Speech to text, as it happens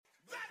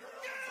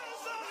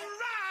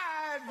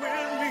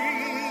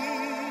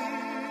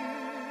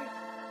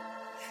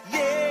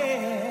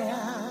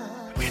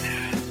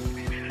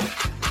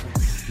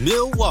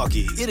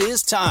Milwaukee, it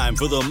is time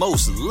for the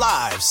most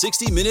live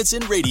 60 minutes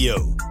in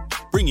radio.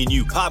 Bringing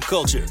you pop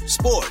culture,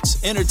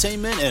 sports,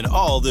 entertainment, and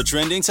all the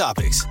trending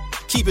topics.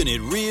 Keeping it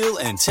real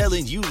and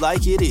telling you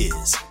like it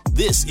is.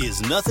 This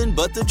is Nothing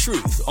But the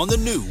Truth on the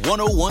new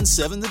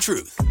 101.7 The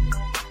Truth.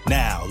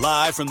 Now,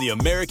 live from the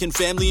American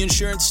Family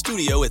Insurance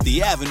Studio at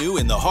The Avenue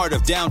in the heart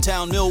of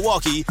downtown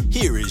Milwaukee,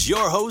 here is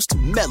your host,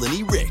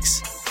 Melanie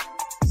Ricks.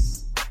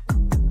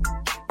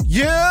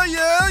 Yeah.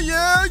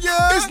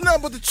 It's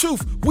nothing but the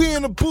truth. We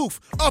in the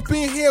booth. Up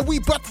in here, we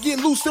about to get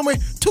loose and we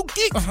too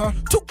geek,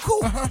 too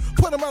cool.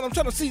 Put them out. I'm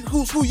trying to see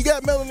who's who. You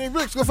got Melanie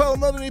Ricks. Go follow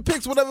Melanie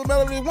Picks. Whatever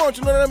Melanie wants.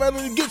 You know that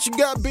Melanie gets. You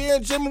got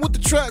Ben Jimmy with the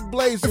track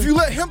blazing. If you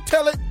let him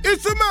tell it,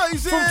 it's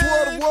amazing. From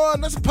 12 to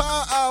 1, that's a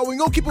power hour. We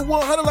gon' keep it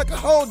 100 like a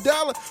whole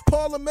dollar.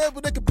 Parliament,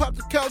 but they can pop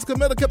the couch. Cause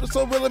Meta kept it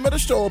so real and made a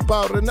show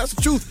about it. And that's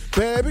the truth,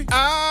 baby.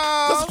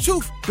 That's the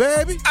truth,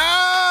 baby.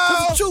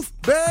 That's the truth,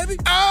 baby.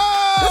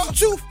 That's the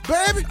truth,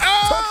 baby.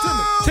 Talk to me.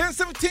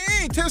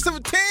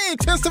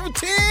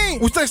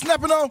 10-17. We stay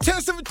snapping on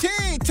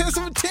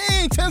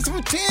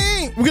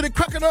 10-17. We get it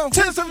cracking on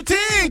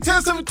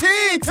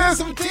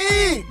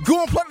 10-17.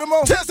 Go and plug them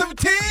on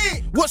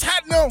 10-17. What's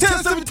happening on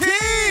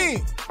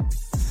 10-17?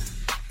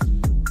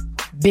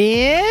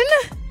 Ben,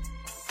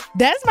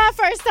 that's my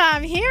first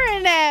time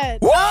hearing that.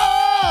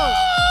 Whoa!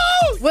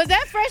 Oh, was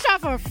that fresh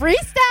off a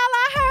freestyle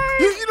I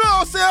heard? You know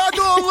what I'm saying? I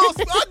do a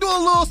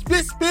little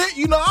spit.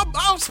 You know,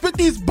 I'll spit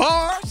these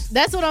bars.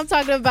 That's what I'm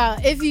talking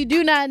about. If you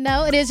do not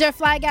know, it is your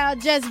fly gal,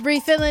 Just Bree,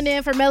 filling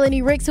in for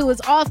Melanie Ricks, who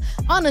is off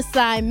on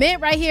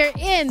assignment right here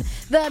in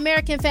the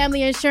American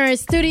Family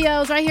Insurance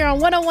Studios, right here on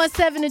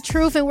 101.7 The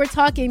Truth, and we're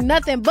talking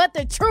nothing but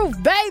the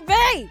truth,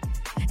 baby.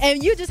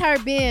 And you just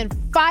heard Ben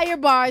fire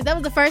bars. That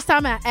was the first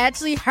time I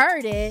actually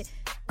heard it.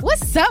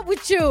 What's up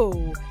with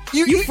you?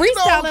 You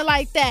freestyling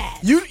like that.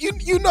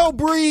 You know,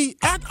 Bree,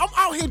 I'm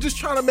out here just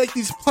trying to make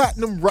these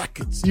platinum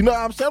records. You know what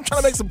I'm saying? I'm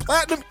trying to make some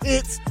platinum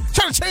hits,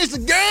 trying to change the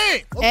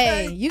game.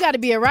 Okay? Hey, you got to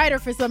be a writer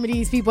for some of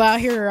these people out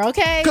here,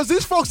 okay? Because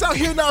these folks out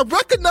here not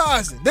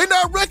recognizing. They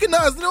not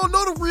recognizing. They don't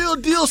know the real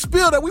deal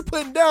spill that we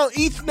putting down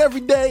each and every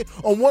day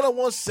on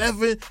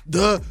 101.7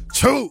 The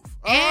Truth.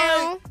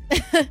 And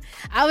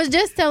I was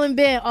just telling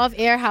Ben off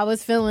air how I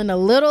was feeling a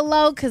little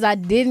low because I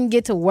didn't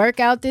get to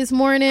work out this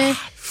morning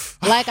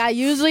like I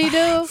usually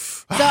do.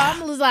 So I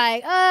was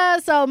like,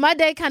 so my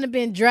day kind of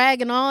been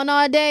dragging on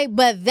all day.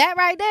 But that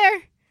right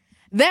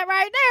there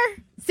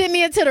sent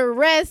me into the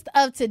rest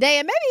of today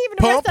and maybe even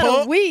the rest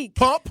of the week.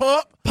 Pump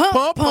it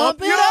up.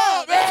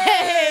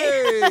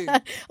 Hey!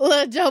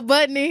 Little Joe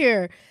Budden in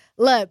here.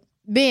 Look,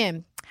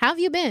 Ben, how have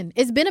you been?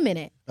 It's been a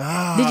minute.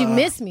 Did you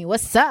miss me?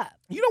 What's up?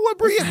 You know what,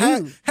 Brie? It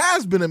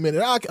has been a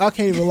minute. I can't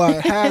even lie.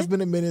 It has been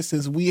a minute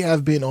since we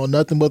have been on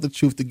Nothing But the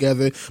Truth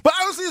together. But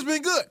honestly, it's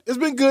been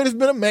good. It's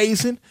been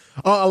amazing.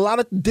 A lot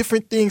of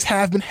different things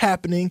have been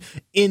happening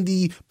in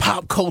the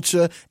pop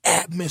culture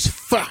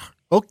atmosphere.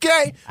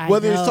 Okay?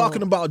 Whether it's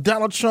talking about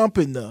Donald Trump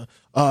and the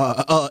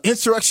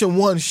Insurrection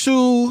One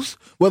shoes,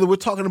 whether we're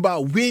talking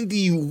about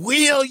Wendy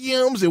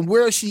Williams and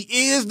where she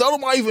is.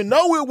 Nobody even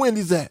know where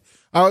Wendy's at.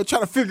 I was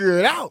trying to figure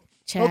it out.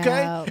 Child.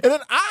 Okay, and then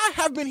I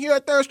have been here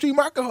at 3rd Street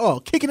Market Hall,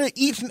 kicking it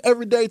each and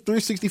every day,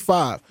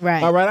 365.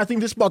 Right. All right. I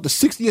think this is about the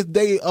 60th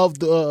day of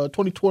the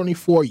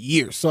 2024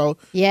 year. So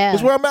yeah,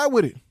 that's where I'm at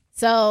with it.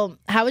 So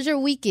how was your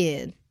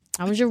weekend?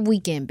 How was your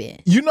weekend been?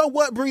 You know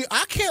what, Bree?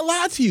 I can't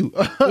lie to you.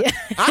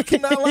 I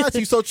cannot lie to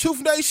you. So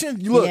Truth Nation,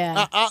 look,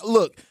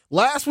 look.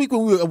 Last week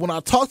when I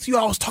talked to you,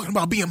 I was talking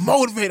about being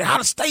motivated, how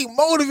to stay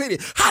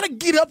motivated, how to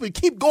get up and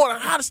keep going,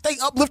 how to stay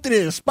uplifted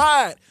and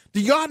inspired. Do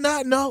y'all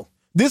not know?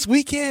 This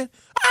weekend,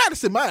 I had to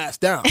sit my ass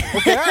down.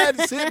 Okay, I had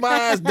to sit my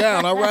ass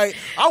down, all right?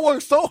 I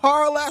worked so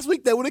hard last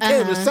week that when it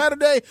came to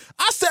Saturday,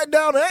 I sat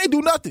down and I ain't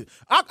do nothing.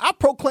 I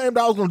proclaimed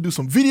I was going to do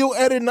some video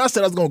editing. I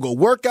said I was going to go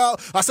work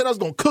out. I said I was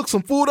going to cook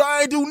some food.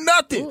 I ain't do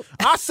nothing. Ooh.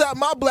 I sat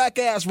my black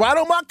ass right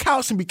on my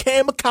couch and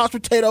became a couch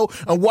potato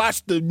and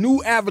watched the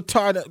new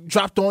Avatar that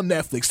dropped on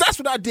Netflix. That's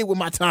what I did with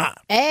my time.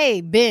 Hey,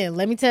 Ben,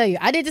 let me tell you.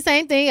 I did the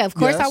same thing. Of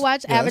course, I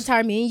watched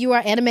Avatar. Me and you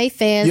are anime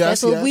fans.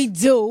 That's what we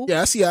do.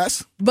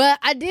 Yes. But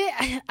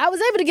I was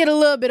able to get a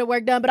little bit of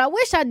work done, but I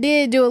wish I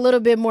did do a little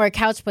bit more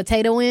couch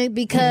potatoing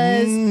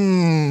because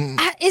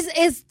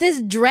it's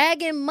this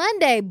Dragon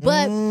Monday.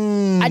 But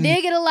I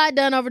did get a lot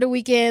done over the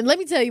weekend. Let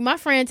me tell you, my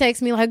friend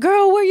texted me like,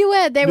 girl, where you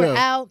at? They were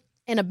out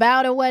and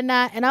about and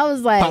whatnot. And I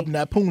was like, popping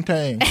that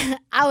poontang.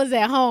 I was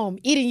at home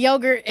eating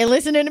yogurt and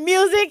listening to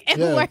music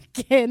and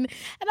working. And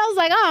I was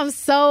like, I'm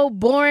so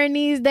boring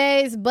these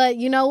days. But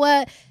you know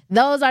what?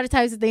 Those are the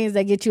types of things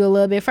that get you a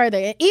little bit further.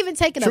 And even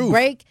taking a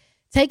break,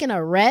 taking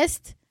a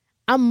rest,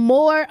 I'm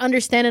more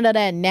understanding of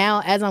that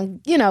now as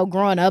I'm,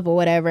 growing up or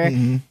whatever.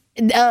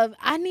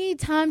 I need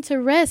time to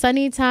rest. I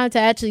need time to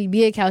actually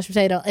be a couch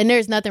potato. And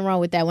there's nothing wrong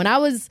with that. When I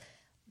was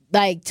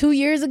like 2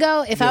 years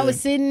ago, if I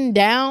was sitting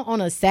down on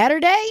a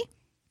Saturday,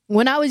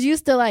 when I was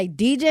used to like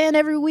DJing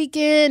every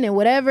weekend and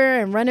whatever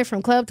and running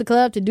from club to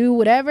club to do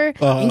whatever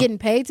and getting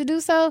paid to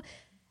do so,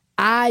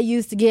 I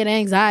used to get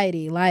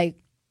anxiety. Like,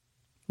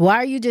 why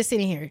are you just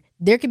sitting here?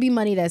 There could be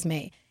money that's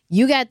made.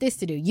 you got this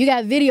to do. You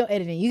got video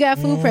editing. You got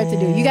food prep to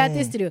do. You got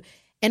this to do.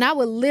 And I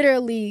would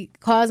literally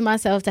cause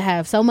myself to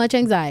have so much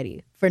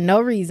anxiety for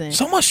no reason.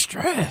 So much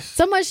stress.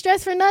 So much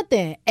stress for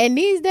nothing. And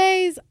these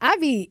days, I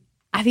be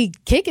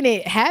kicking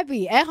it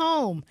happy at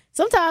home.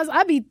 Sometimes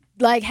I be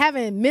like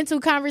having mental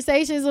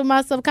conversations with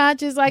my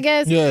subconscious, I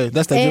guess. Yeah,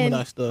 that's that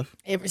Gemini stuff.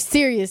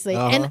 Seriously.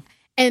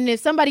 And if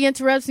somebody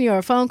interrupts me or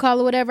a phone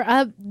call or whatever,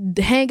 I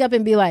hang up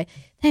and be like,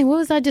 dang, what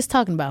was I just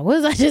talking about? What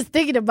was I just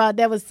thinking about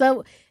that was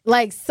so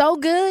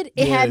good?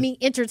 It had me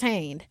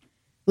entertained.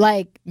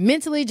 Like,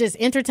 mentally just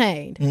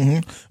entertained.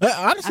 Mm-hmm.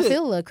 Honestly, I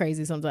feel a little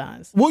crazy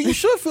sometimes. Well, you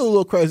should feel a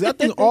little crazy. I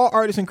think all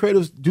artists and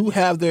creatives do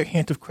have their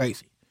hint of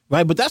crazy,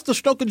 right? But that's the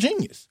stroke of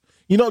genius.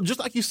 You know, just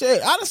like you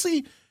said,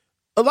 honestly,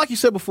 like you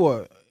said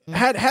before,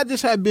 had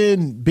this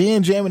been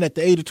band jamming at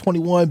the age of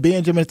 21,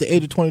 band jamming at the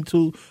age of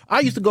 22,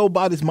 I used to go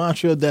by this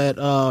mantra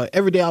that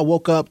every day I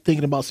woke up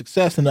thinking about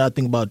success and then I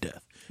think about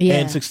death. Yeah.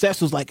 And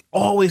success was like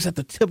always at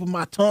the tip of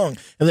my tongue.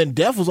 And then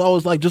death was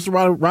always like just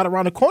right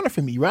around the corner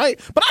for me, right?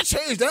 But I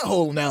changed that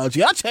whole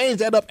analogy. I changed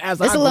that up as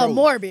it's a little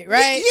morbid,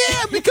 right?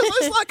 Yeah, because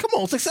it's like, come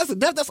on, success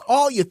and death, that's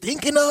all you're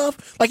thinking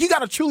of. Like, you got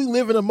to truly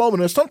live in a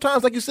moment. And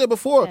sometimes, like you said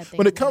before,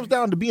 when it comes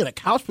down to being a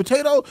couch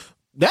potato,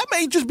 that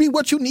may just be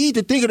what you need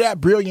to think of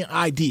that brilliant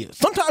idea.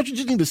 Sometimes you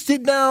just need to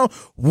sit down,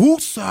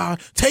 woosah,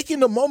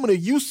 taking the moment of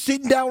you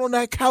sitting down on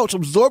that couch,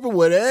 absorbing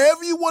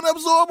whatever you want to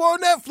absorb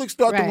on Netflix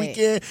throughout the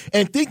weekend,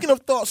 and thinking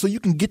of thoughts so you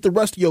can get the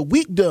rest of your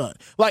week done.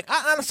 Like,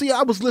 I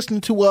was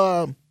listening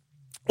to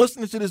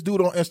this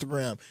dude on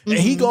Instagram, and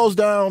he goes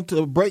down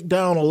to break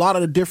down a lot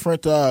of the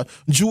different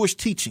Jewish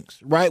teachings,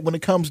 right? When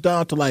it comes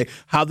down to like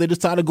how they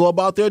decide to go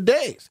about their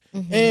days.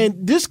 And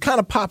this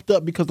kind of popped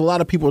up because a lot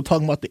of people are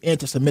talking about the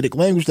anti-Semitic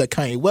language that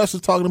Kanye West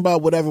is talking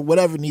about,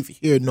 whatever, neither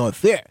here nor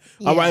there.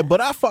 Yeah. All right.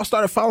 But I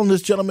started following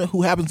this gentleman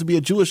who happens to be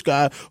a Jewish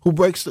guy who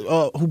brings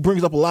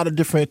up a lot of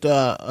different,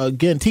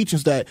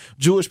 teachings that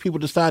Jewish people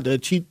decide to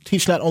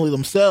teach not only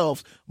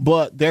themselves,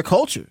 but their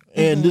culture.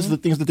 And this is the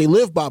things that they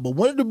live by. But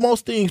one of the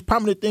most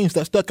prominent things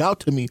that stuck out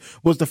to me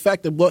was the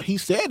fact that what he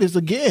said is,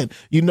 again,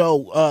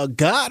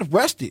 God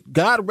rested.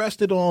 God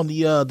rested on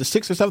the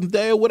 6th or 7th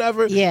day or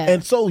whatever. Yeah.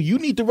 And so you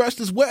need to rest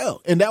as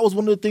well. And that was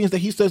one of the things that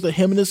he says that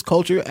him and his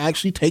culture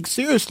actually take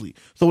seriously.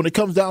 So when it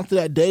comes down to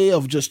that day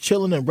of just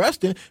chilling and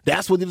resting,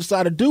 that's what they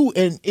decide to do.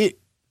 And it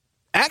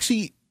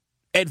actually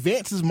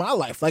advances my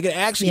life. Like, it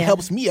actually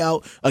helps me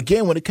out,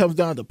 again, when it comes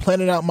down to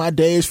planning out my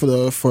days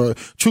for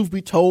Truth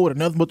Be Told or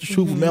Nothing But the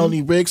Truth with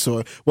Melanie Ricks,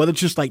 or whether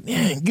it's just like,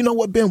 man, you know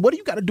what, Ben, what do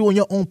you got to do in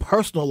your own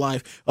personal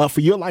life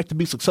for your life to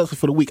be successful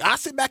for the week? I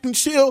sit back and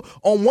chill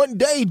on one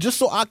day just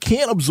so I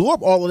can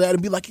absorb all of that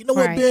and be like, you know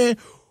what, Ben,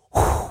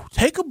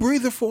 take a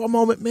breather for a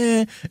moment,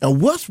 man. And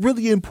what's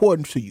really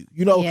important to you?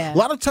 You know, a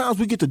lot of times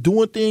we get to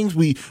doing things.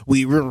 We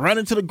run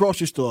into the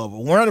grocery store,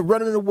 we're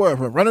running to work,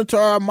 we're running to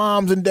our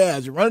moms and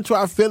dads, we're running to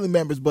our family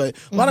members. But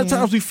a lot of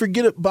times we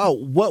forget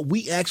about what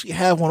we actually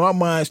have on our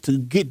minds to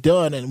get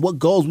done and what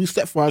goals we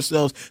set for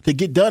ourselves to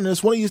get done. And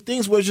it's one of these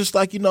things where it's just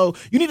like, you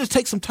need to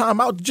take some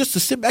time out just to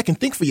sit back and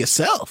think for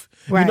yourself,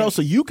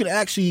 so you can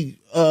actually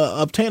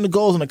obtain the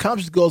goals and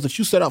accomplish the goals that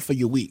you set out for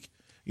your week.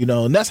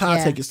 And that's how I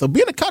take it. So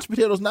being a couch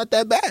potato is not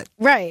that bad.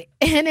 Right.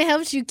 And it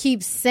helps you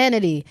keep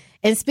sanity.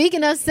 And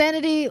speaking of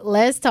sanity,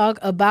 let's talk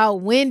about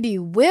Wendy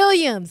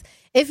Williams.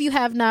 If you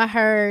have not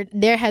heard,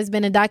 there has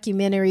been a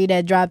documentary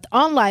that dropped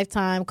on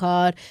Lifetime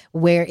called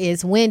Where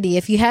is Wendy?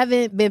 If you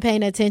haven't been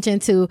paying attention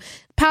to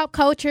pop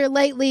culture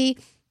lately,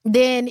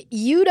 then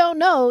you don't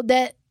know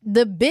that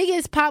the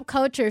biggest pop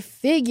culture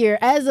figure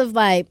as of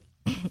like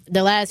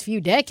the last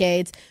few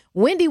decades,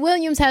 Wendy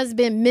Williams, has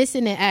been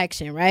missing in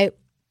action, right?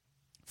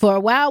 For a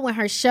while, when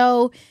her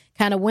show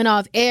kind of went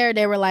off air,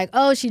 they were like,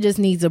 oh, she just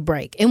needs a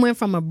break. It went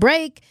from a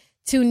break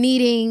to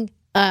needing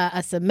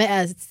a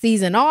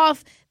season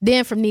off,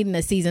 then from needing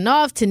a season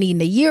off to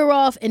needing a year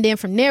off. And then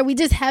from there, we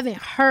just haven't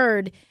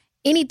heard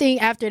anything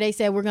after they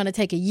said we're going to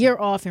take a year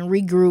off and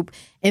regroup.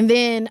 And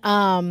then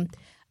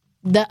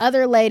the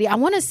other lady, I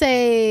want to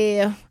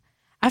say,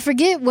 I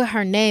forget what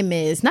her name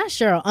is, not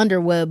Cheryl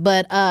Underwood,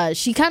 but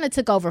she kind of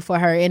took over for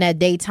her in that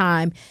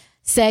daytime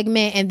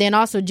segment. And then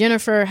also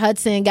Jennifer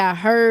Hudson got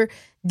her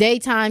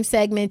daytime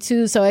segment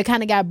too, so it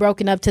kind of got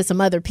broken up to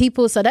some other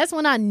people. So that's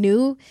when I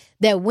knew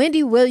that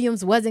Wendy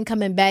Williams wasn't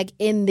coming back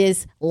in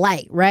this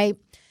light, right?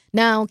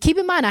 Now, keep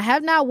in mind, I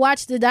have not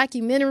watched the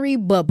documentary,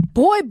 but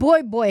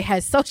boy,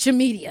 has social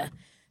media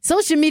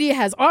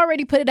has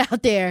already put it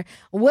out there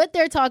what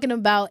they're talking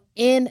about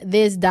in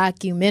this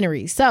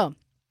documentary. So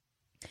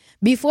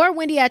before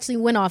Wendy actually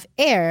went off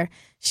air,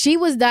 she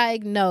was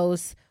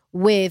diagnosed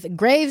with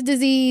Graves'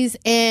 disease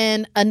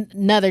and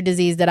another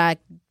disease that I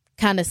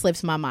kind of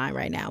slips my mind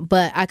right now,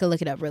 but I could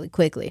look it up really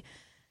quickly.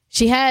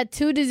 She had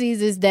 2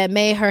 diseases that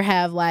made her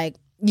have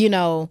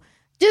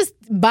just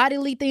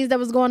bodily things that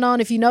was going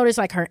on. If you notice,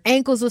 like her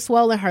ankles were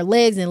swollen, her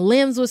legs and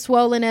limbs were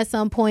swollen at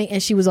some point,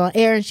 and she was on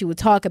air and she would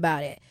talk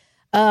about it.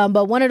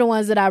 But one of the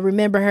ones that I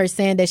remember her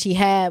saying that she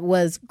had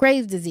was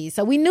Graves' disease.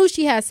 So we knew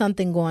she had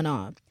something going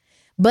on.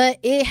 but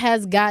it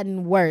has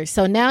gotten worse.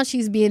 So now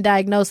she's being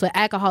diagnosed with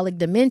alcoholic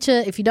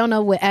dementia. If you don't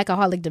know what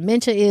alcoholic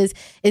dementia is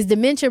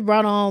dementia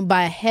brought on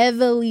by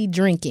heavily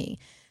drinking.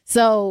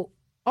 So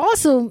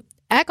also,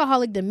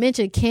 alcoholic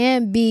dementia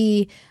can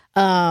be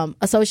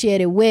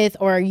associated with,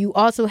 or you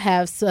also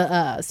have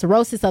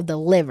cirrhosis of the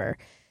liver.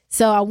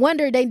 So I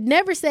wonder, they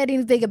never said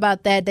anything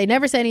about that. They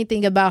never said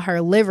anything about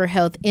her liver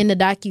health in the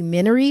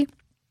documentary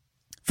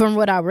from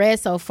what I read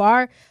so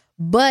far.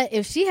 But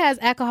if she has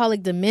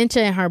alcoholic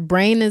dementia and her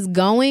brain is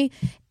going,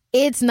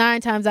 it's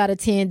 9 times out of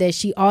 10 that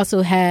she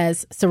also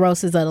has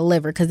cirrhosis of the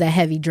liver because of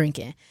heavy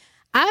drinking.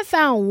 I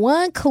found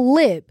one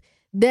clip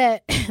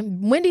that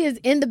Wendy is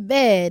in the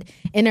bed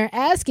and they're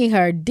asking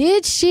her,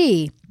 did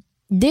she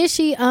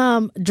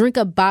drink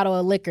a bottle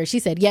of liquor? She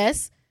said,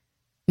 yes.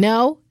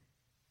 No.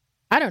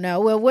 I don't know.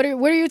 Well, what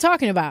are you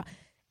talking about?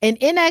 And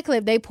in that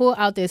clip, they pull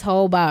out this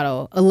whole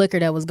bottle of liquor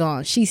that was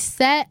gone. She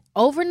sat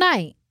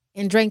overnight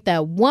and drank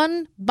that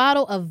one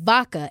bottle of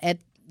vodka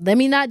let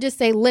me not just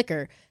say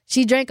liquor.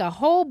 She drank a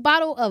whole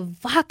bottle of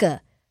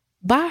vodka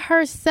by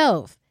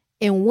herself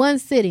in one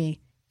sitting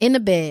in the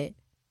bed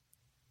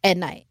at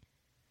night.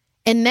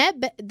 And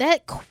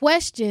that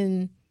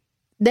question,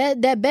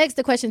 that begs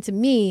the question to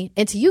me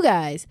and to you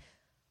guys,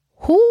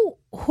 who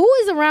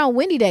is around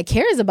Wendy that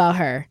cares about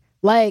her?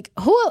 Like,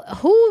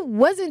 who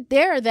wasn't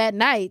there that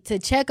night to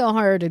check on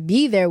her, to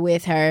be there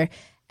with her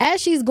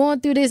as she's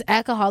going through this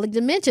alcoholic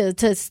dementia,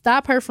 to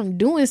stop her from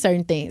doing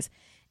certain things?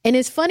 And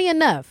it's funny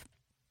enough,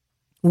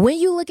 when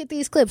you look at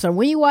these clips or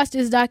when you watch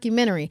this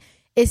documentary,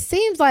 it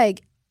seems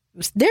like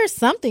there's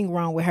something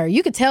wrong with her.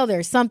 You can tell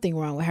there's something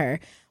wrong with her,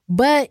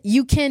 but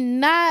you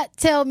cannot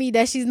tell me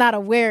that she's not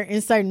aware in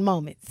certain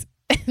moments.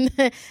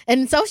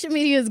 And social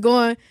media is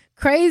going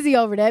crazy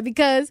over that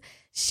because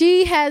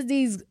she has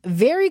these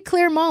very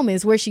clear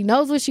moments where she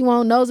knows what she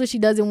wants, knows what she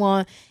doesn't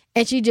want,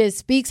 and she just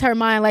speaks her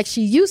mind like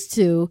she used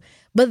to.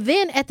 But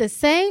then at the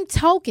same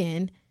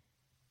token,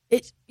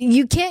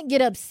 you can't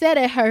get upset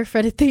at her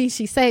for the things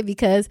she say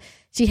because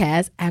she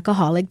has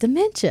alcoholic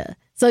dementia.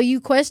 So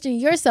you question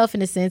yourself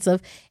in the sense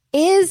of,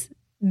 is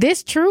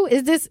this true?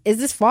 Is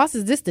this false?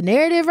 Is this the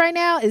narrative right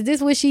now? Is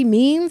this what she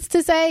means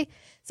to say?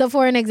 So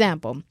for an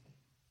example,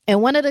 in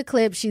one of the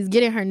clips, she's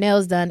getting her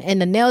nails done and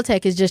the nail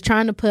tech is just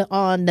trying to put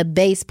on the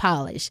base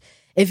polish.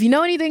 If you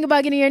know anything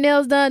about getting your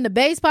nails done, the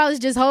base polish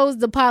just holds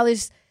the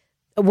polish,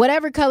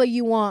 whatever color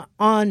you want,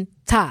 on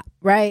top,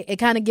 right? It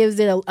kind of gives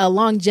it a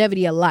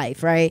longevity of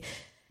life, right?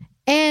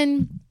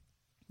 And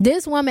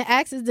this woman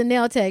asks the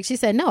nail tech, she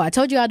said, no, I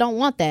told you I don't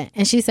want that.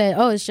 And she said,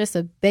 oh, it's just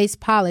a base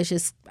polish.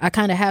 I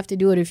kind of have to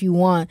do it if you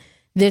want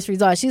this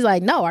result. She's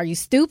like, no, are you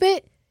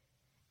stupid?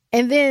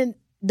 And then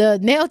the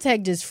nail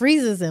tech just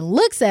freezes and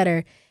looks at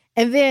her.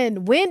 And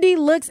then Wendy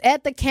looks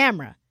at the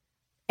camera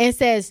and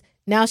says,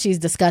 now she's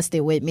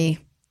disgusted with me.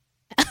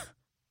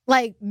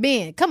 Like,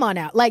 man, come on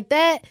out. Like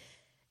that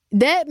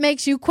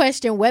makes you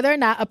question whether or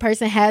not a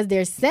person has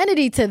their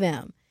sanity to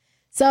them.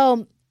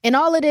 So in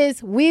all of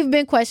this, we've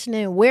been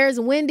questioning, where's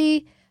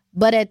Wendy?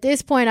 But at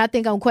this point, I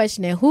think I'm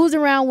questioning who's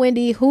around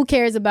Wendy, who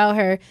cares about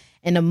her.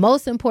 And the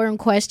most important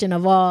question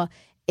of all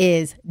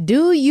is,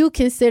 do you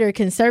consider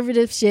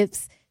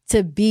conservationships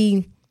to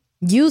be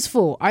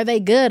useful? Are they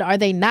good? Are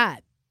they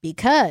not?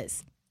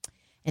 Because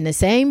in the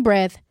same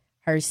breath,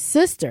 her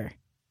sister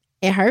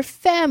and her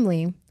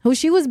family, who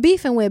she was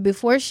beefing with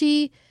before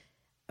she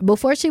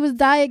was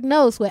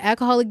diagnosed with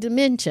alcoholic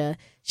dementia,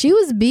 she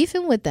was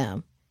beefing with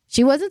them.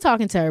 She wasn't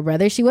talking to her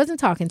brother. She wasn't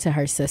talking to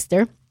her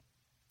sister.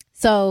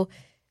 So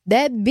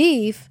that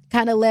beef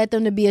kind of led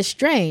them to be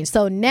estranged.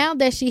 So now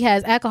that she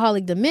has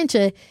alcoholic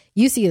dementia,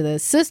 you see the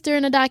sister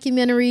in a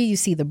documentary, you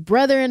see the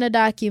brother in a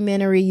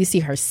documentary, you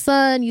see her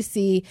son, you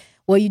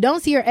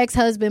don't see her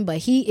ex-husband, but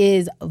he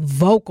is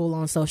vocal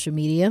on social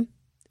media.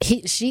 He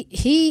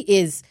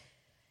is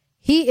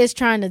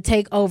trying to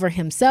take over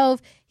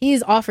himself.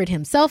 He's offered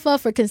himself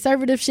up for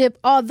conservatorship,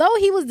 although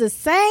he was the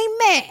same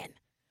man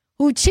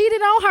who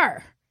cheated on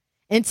her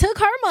and took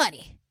her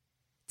money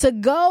to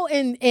go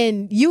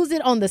and use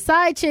it on the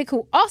side chick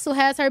who also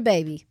has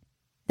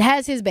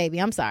his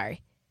baby. I'm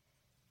sorry.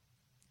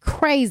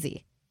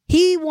 Crazy.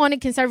 He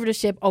wanted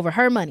conservatorship over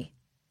her money.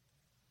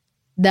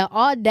 The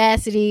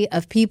audacity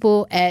of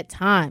people at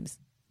times.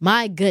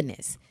 My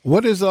goodness.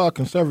 What is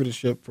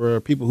conservatorship for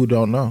people who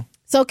don't know?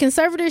 So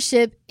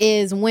conservatorship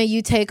is when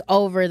you take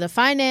over the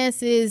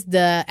finances,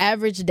 the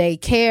average day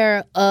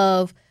care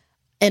of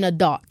an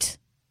adult.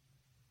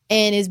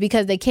 And it's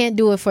because they can't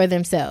do it for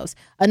themselves.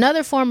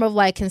 Another form of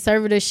like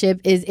conservatorship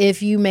is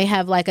if you may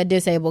have like a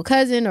disabled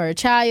cousin or a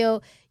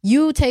child,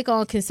 you take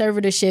on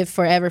conservatorship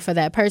forever for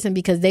that person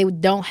because they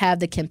don't have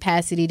the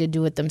capacity to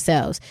do it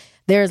themselves.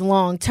 There's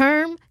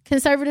long-term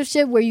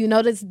conservatorship where you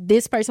know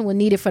this person will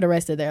need it for the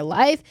rest of their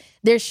life.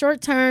 There's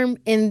short-term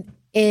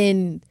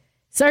in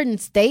certain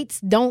states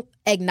don't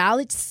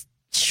acknowledge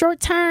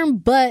short-term,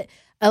 but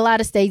a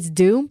lot of states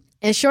do.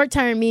 And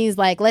short-term means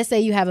like, let's say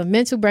you have a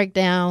mental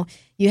breakdown,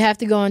 you have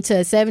to go into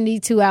a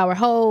 72-hour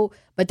hold,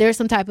 but there's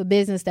some type of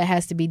business that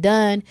has to be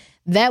done.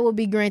 That will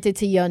be granted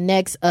to your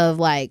next of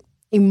like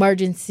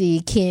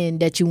emergency kin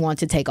that you want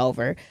to take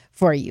over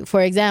for you.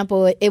 For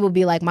example, it would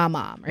be like my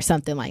mom or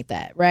something like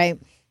that, right?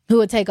 Who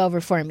would take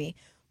over for me.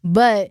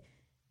 But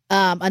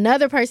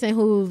another person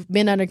who's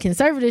been under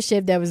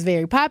conservatorship that was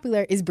very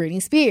popular is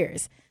Britney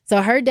Spears.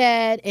 So her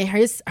dad and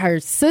her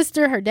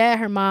sister, her dad,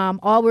 her mom,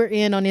 all were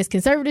in on this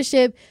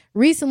conservatorship.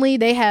 Recently,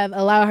 they have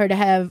allowed her to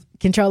have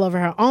control over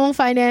her own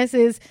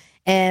finances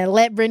and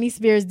let Britney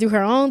Spears do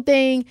her own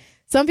thing.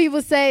 Some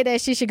people say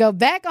that she should go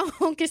back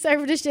on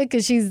conservatorship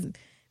because she's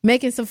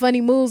making some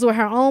funny moves with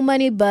her own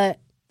money, but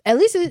at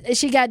least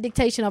she got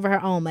dictation over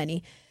her own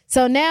money.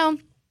 So now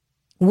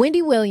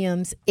Wendy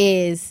Williams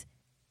is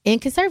in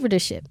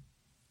conservatorship.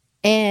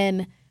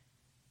 And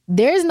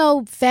there's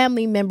no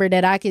family member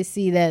that I can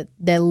see that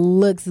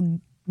looks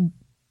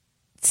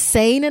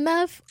sane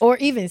enough or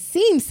even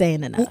seems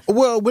sane enough.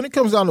 Well, when it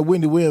comes down to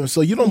Wendy Williams,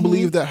 so you don't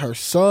believe that her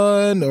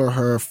son or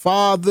her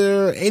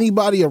father,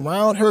 anybody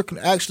around her can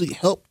actually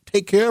help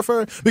take care of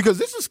her? Because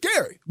this is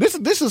scary.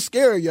 This is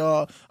scary,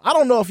 y'all. I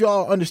don't know if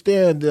y'all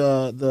understand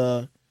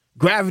the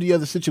gravity of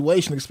the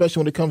situation,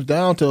 especially when it comes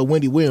down to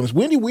Wendy Williams.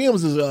 Wendy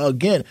Williams is,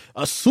 again,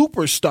 a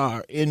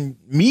superstar in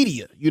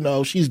media. You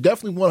know, she's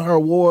definitely won her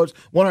awards,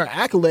 won her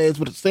accolades,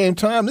 but at the same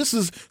time,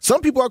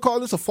 some people are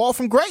calling this a fall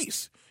from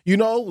grace. You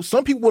know,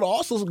 some people would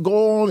also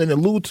go on and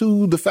allude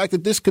to the fact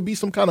that this could be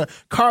some kind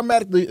of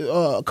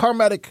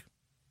karmic.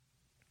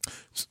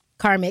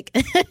 I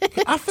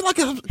feel like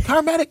it's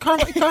karmic,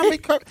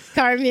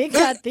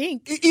 I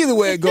think. Either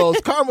way it goes,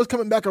 karma's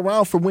coming back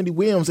around for Wendy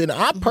Williams, and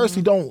I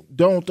personally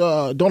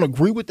don't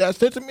agree with that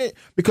sentiment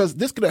because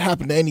this could have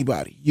happened to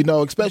anybody. You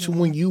know, especially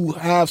when you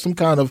have some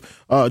kind of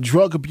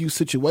drug abuse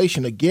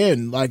situation.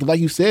 Again, like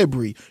you said,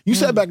 Bree, you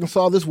sat back and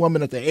saw this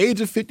woman at the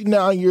age of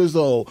 59 years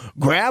old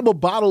grab a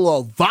bottle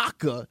of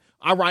vodka.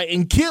 All right,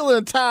 and kill an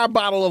entire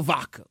bottle of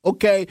vodka,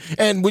 okay?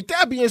 And with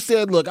that being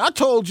said, look, I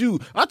told you,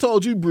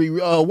 Bree,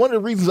 one of the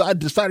reasons I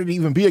decided to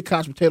even be a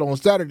couch potato on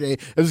Saturday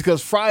is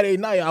because Friday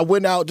night I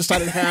went out,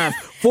 decided to have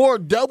 4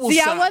 double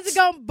shots. I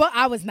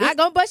was not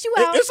gonna bust you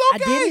out. It's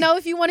okay. I didn't know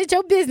if you wanted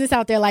your business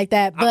out there like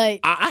that,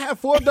 but I had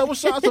 4 double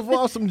shots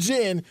of some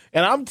gin,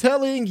 and I'm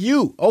telling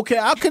you, okay,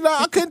 I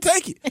couldn't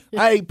take it.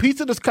 Hey,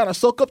 pizza just kind of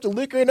soak up the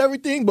liquor and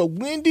everything, but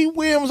Wendy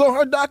Williams on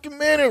her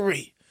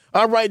documentary,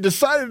 all right,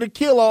 decided to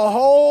kill a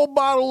whole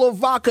bottle of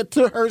vodka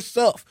to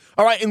herself.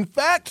 All right, in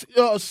fact,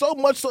 so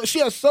much so she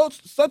has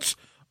such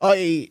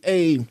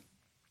a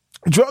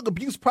drug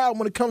abuse problem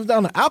when it comes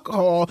down to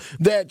alcohol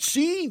that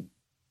she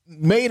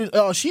made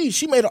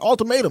she made an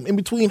ultimatum in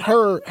between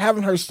her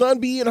having her son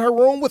be in her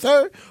room with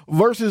her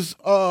versus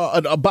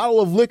a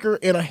bottle of liquor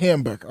and a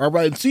hamburger. All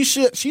right, and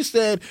she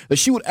said that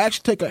she would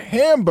actually take a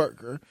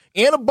hamburger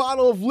and a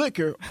bottle of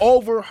liquor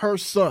over her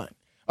son.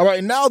 All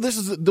right, now this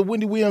is the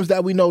Wendy Williams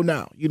that we know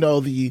now. You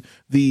know, the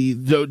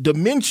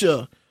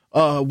dementia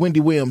Wendy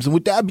Williams. And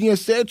with that being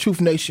said,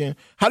 Truth Nation,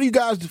 how do you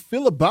guys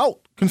feel about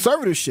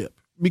conservatorship?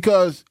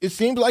 Because it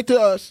seems like to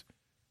us,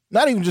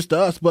 not even just to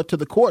us, but to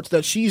the courts,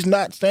 that she's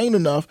not sane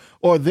enough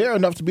or there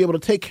enough to be able to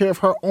take care of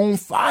her own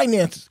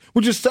finances,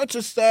 which is such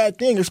a sad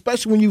thing,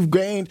 especially when you've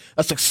gained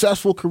a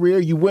successful career.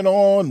 You went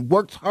on,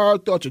 worked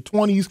hard throughout your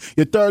 20s,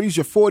 your 30s,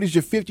 your 40s,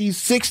 your 50s,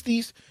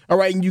 60s. All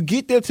right, and you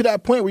get there to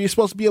that point where you're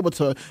supposed to be able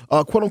to,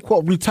 quote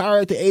unquote, retire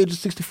at the age of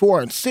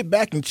 64 and sit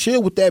back and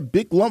chill with that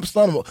big lump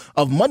sum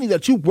of money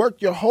that you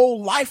worked your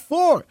whole life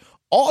for.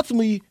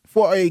 Ultimately,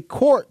 for a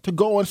court to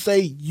go and say,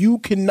 you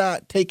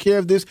cannot take care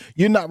of this,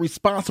 you're not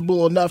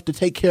responsible enough to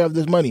take care of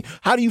this money.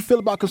 How do you feel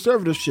about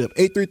conservatorship?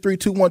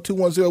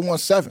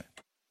 833-212-1017.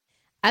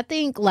 I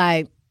think,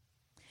 like,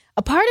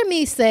 a part of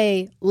me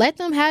say, let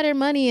them have their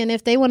money, and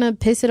if they want to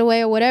piss it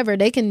away or whatever,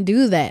 they can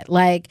do that.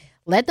 Like,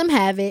 let them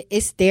have it.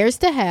 It's theirs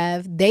to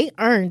have. They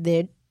earned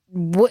it.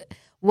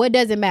 What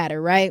does it matter,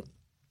 right?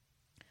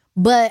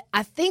 But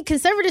I think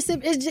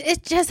conservatorship,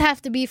 it just has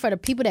to be for the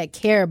people that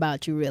care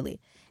about you, really.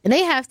 And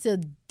they have to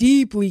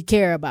deeply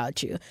care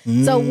about you.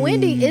 So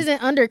Wendy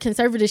isn't under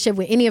conservatorship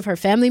with any of her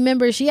family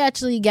members. She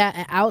actually got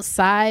an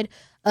outside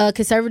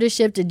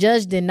conservatorship. The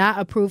judge did not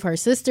approve her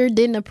sister,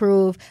 didn't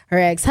approve her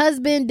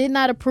ex-husband, did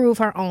not approve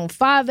her own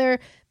father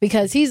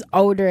because he's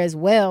older as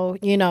well.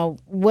 You know,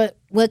 what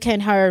can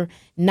her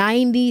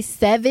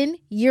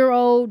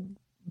 97-year-old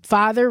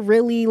father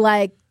really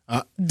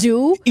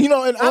do? You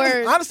know, and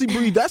honestly,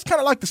 Bree, that's kind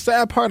of like the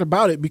sad part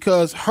about it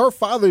because her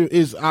father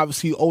is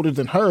obviously older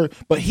than her,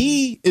 but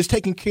he is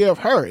taking care of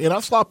her. And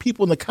I saw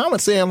people in the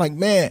comments saying, like,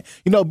 man,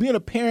 you know, being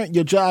a parent,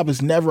 your job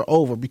is never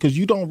over because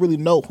you don't really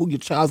know who your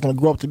child's going to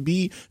grow up to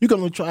be. You're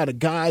going to try to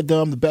guide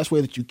them the best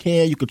way that you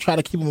can. You could try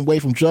to keep them away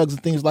from drugs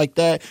and things like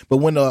that. But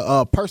when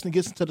a person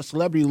gets into the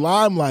celebrity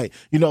limelight,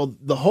 you know,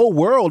 the whole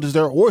world is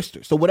their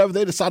oyster. So whatever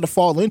they decide to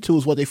fall into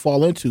is what they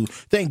fall into.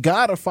 Thank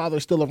God her father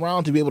is still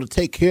around to be able to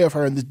take care of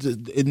her in this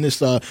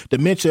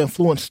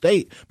dementia-influenced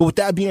state. But with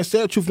that being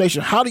said, Truth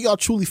Nation, how do y'all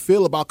truly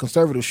feel about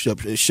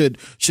conservatorship?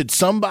 Should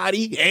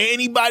somebody,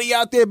 anybody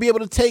out there be able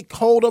to take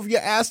hold of your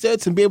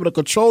assets and be able to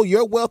control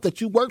your wealth that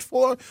you worked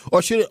for?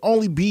 Or should it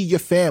only be your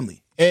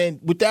family? And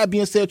with that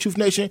being said, Truth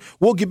Nation,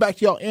 we'll get back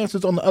to y'all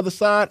answers on the other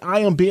side.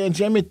 I am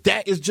Benjamin.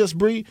 That is Just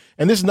Bree.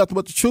 And this is Nothing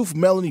But the Truth,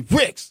 Melanie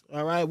Ricks.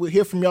 All right, we'll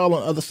hear from y'all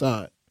on the other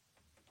side.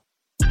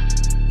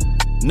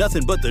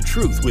 Nothing But the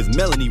Truth with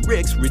Melanie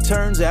Ricks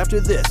returns after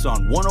this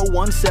on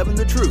 1017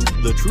 The Truth,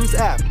 The Truth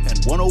app, and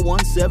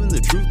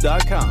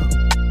 1017thetruth.com.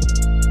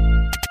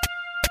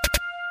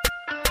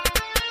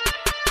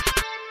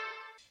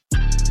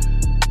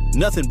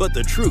 Nothing But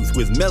the Truth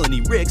with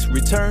Melanie Ricks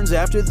returns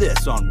after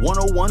this on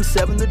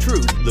 1017 The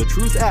Truth, The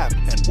Truth app,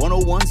 and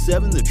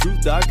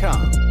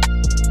 1017thetruth.com.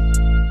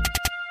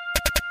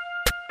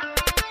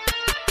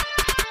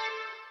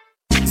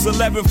 It's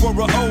 11 for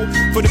a O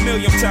for the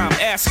millionth time,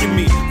 asking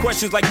me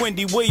questions like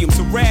Wendy Williams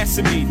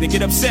harassing me. They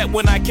get upset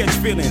when I catch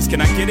feelings.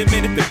 Can I get a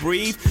minute to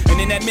breathe? And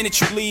in that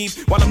minute you leave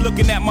while I'm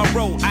looking at my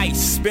roll, ice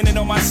spinning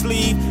on my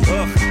sleeve.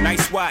 Ugh,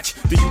 nice watch.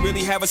 Do you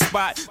really have a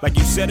spot like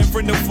you said in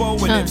front of foe?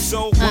 And if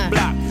so, what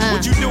block?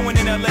 What you doing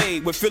in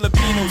LA with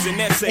Filipinos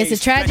and essays? It's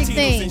a tragic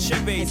thing.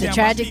 It's a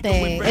tragic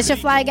thing. It's your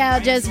fly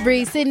gal Just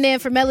Bree sitting in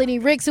for Melanie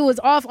Ricks, who is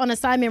off on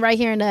assignment right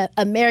here in the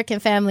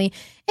American Family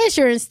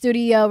Insurance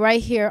Studio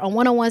right here on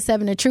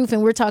 1017 The Truth,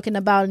 and we're talking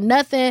about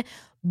nothing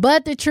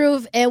but the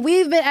truth. And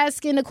we've been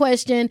asking the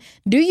question,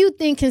 do you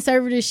think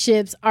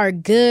conservatorships are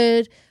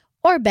good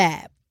or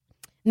bad?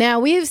 Now,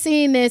 we've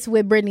seen this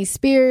with Britney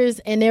Spears,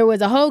 and there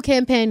was a whole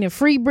campaign to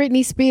free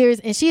Britney Spears,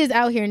 and she is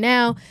out here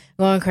now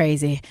going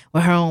crazy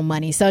with her own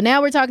money. So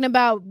now we're talking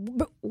about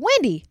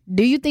Wendy.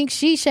 Do you think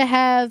she should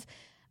have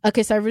a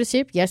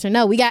conservatorship? Yes or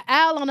no? We got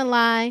Al on the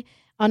line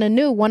on the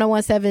new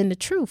 1017 The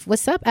Truth.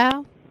 What's up,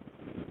 Al?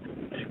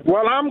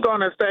 Well, I'm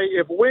going to say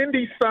if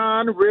Wendy's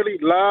son really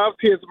loves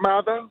his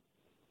mother,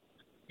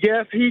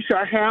 yes, he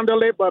should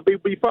handle it. But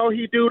before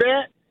he do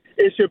that,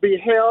 it should be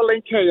hell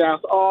and chaos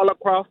all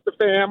across the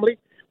family.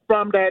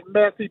 From that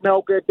messy,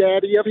 no good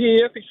daddy of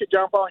his, he should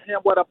jump on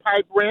him with a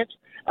pipe wrench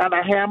and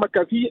a hammer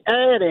because he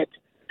added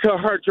to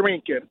her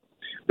drinking.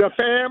 The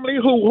family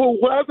who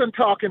wasn't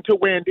talking to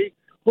Wendy,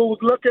 who's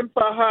looking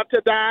for her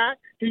to die,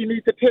 he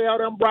needs to tell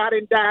them right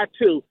and die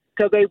too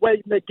because they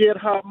waiting to get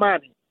her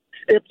money.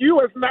 If you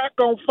is not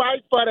going to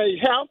fight for their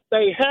health,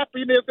 their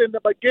happiness in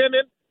the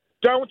beginning,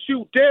 don't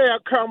you dare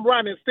come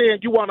running saying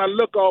you want to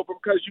look over them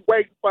because you're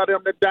waiting for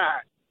them to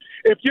die.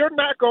 If you're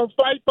not going to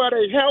fight for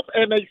their health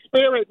and their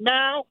spirit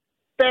now,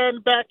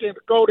 stand back and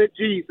go to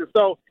Jesus.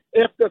 So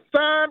if the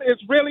son is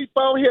really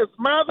for his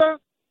mother,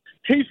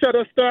 he should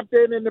have stepped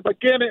in the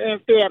beginning and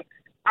said,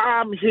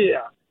 I'm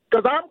here.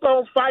 Because I'm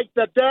going to fight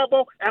the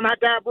devil, and I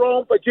got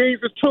room for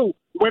Jesus too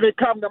when it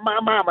comes to my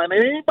mama. And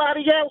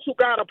anybody else who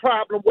got a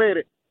problem with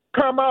it,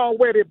 come on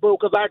with it, boo,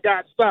 because I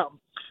got something.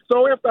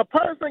 So if the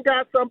person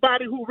got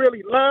somebody who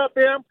really loves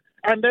them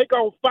and they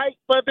going to fight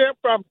for them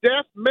from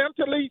death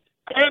mentally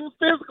and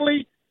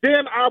physically,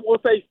 then I will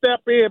say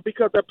step in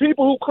because the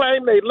people who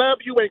claim they love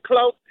you and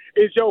close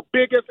is your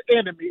biggest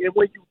enemy. And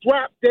when you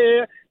drop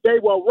dead, they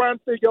will run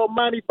through your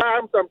money, buy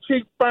them some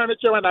cheap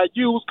furniture and a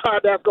used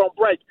car that's going to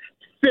break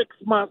 6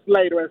 months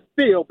later and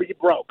still be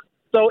broke.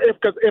 So if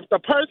the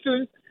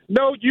person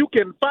know you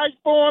can fight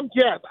for them,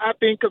 yes, I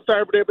think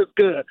conservative is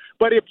good.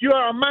 But if you're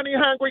a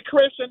money-hungry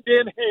Christian,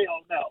 then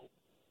hell no.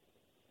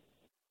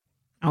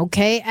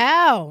 Okay,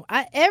 Al.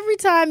 Every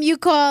time you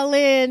call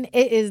in,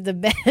 it is the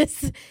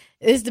best.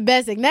 It's the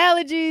best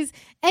analogies,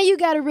 and you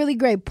got a really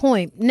great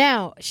point.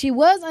 Now, she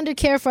was under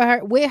care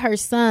with her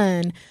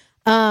son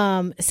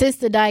since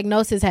the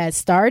diagnosis had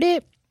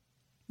started.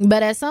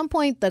 But at some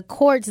point, the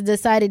courts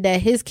decided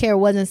that his care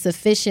wasn't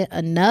sufficient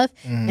enough,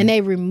 and they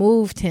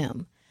removed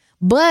him.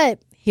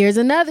 But here's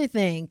another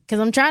thing, because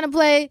I'm trying to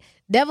play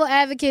devil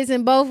advocates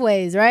in both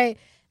ways, right?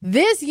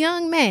 This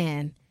young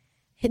man,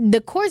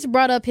 the courts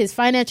brought up his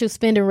financial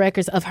spending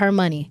records of her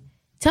money.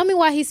 Tell me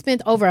why he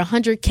spent over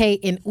 $100K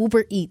in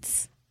Uber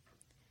Eats.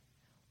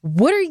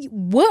 What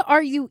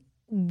are you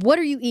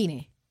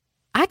eating?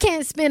 I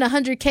can't spend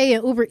 $100K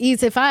in Uber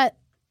Eats if I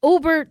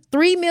Uber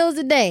 3 meals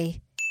a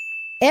day,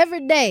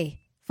 every day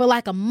for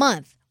like a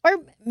month, or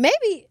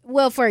maybe,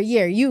 well, for a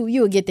year. You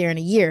will get there in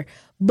a year,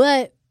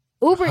 but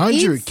Uber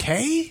 100K?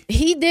 Eats,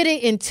 he did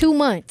it in 2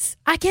 months.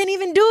 I can't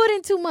even do it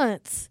in 2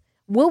 months.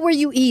 What were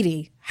you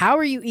eating? How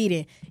are you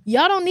eating?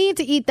 Y'all don't need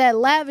to eat that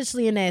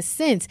lavishly in that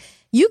sense.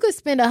 You could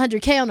spend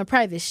 $100K on a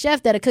private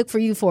chef that'll cook for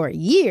you for a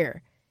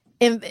year.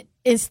 And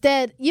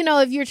instead,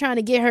 if you're trying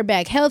to get her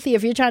back healthy,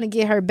 if you're trying to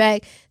get her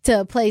back to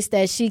a place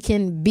that she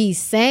can be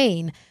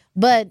sane.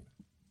 But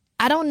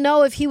I don't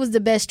know if he was the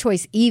best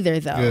choice either,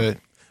 though. Good.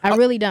 I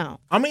really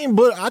don't. I mean,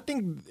 but I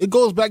think it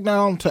goes back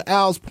down to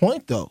Al's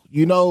point, though.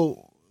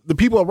 The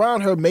people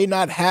around her may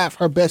not have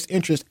her best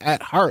interest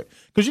at heart.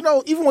 Because,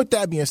 even with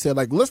that being said,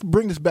 let's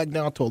bring this back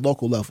down to a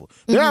local level.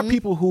 There are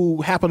people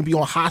who happen to be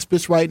on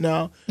hospice right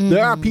now.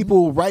 There are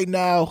people right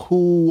now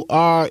who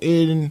are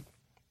in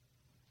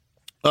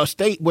a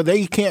state where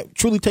they can't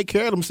truly take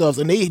care of themselves,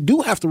 and they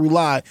do have to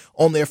rely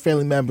on their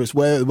family members,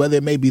 whether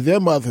it may be their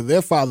mother,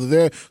 their father,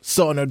 their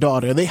son or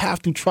daughter. They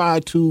have to try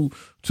to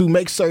to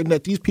make certain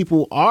that these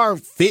people are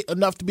fit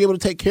enough to be able to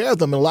take care of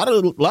them. And a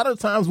lot of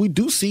times we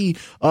do see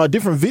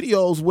different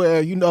videos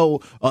where, you know,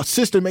 a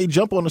sister may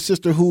jump on a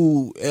sister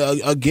who,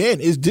 again,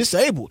 is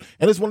disabled.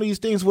 And it's one of these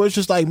things where it's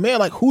just like, man,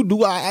 like, who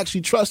do I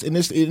actually trust in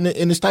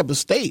this type of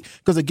state?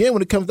 Because, again,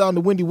 when it comes down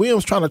to Wendy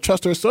Williams trying to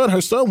trust her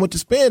son went to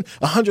spend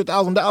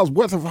 $100,000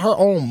 worth of her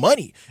own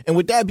money. And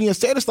with that being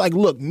said, it's like,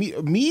 look,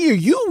 me or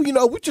you, you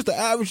know, we're just the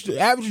average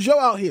Joe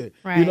out here.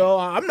 Right. You know,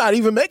 I'm not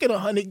even making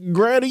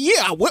 $100,000 a year.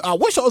 I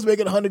wish I was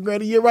making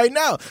 $100,000 a year right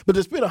now, but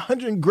to spend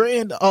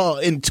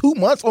 $100,000 in 2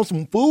 months on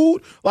some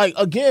food, like,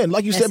 again,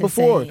 like you said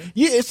before,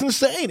 yeah, it's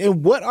insane.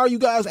 And what are you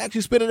guys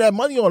actually spending that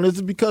money on? Is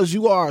it because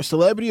you are a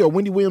celebrity, or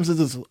Wendy Williams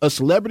is a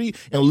celebrity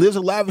and lives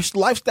a lavish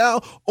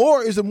lifestyle,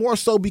 or is it more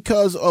so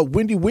because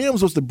Wendy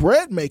Williams was the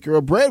bread maker,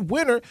 a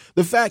breadwinner?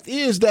 The fact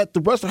is that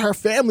the rest of her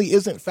family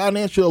isn't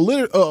financially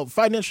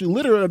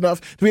literate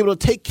enough to be able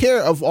to take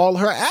care of all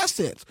her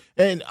assets.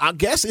 And I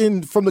guess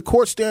from the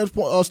court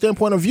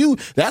standpoint of view,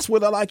 that's where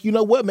they're like, you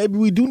know what, maybe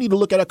we do need to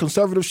look at a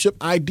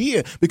conservatorship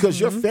idea, because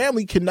your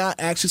family cannot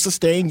actually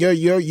sustain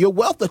your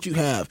wealth that you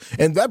have.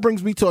 And that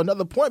brings me to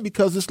another point,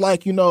 because it's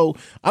like, you know,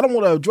 I don't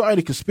want to draw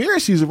any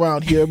conspiracies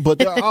around here, but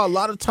there are a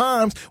lot of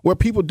times where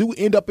people do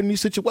end up in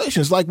these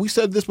situations. Like we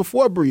said this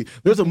before, Bree.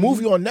 There's a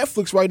movie on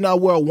Netflix right now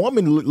where a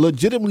woman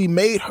legitimately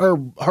made her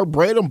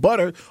bread and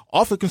butter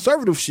off of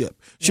conservatorship.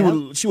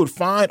 She would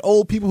find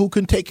old people who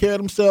couldn't take care of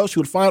themselves. She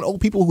would find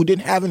old people who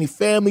didn't have any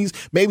families,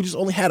 maybe just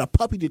only had a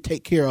puppy to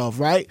take care of,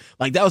 right?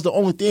 Like, that was the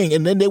only thing.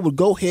 And then they would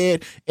go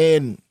ahead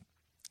and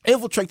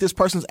infiltrate this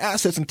person's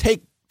assets and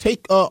take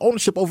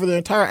ownership over their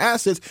entire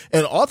assets,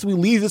 and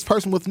ultimately leave this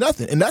person with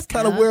nothing. And that's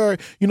kind of where,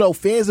 you know,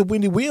 fans of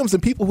Wendy Williams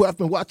and people who have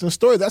been watching the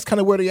story, that's kind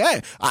of where they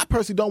at. I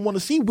personally don't want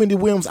to see Wendy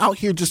Williams out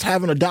here just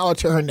having a dollar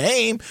to her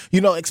name, you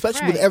know,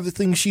 especially with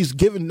everything she's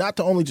given, not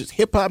to only just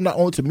hip hop, not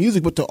only to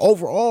music, but to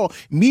overall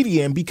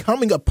media and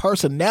becoming a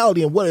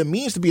personality and what it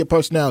means to be a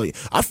personality.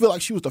 I feel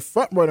like she was the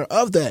front runner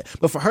of that.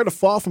 But for her to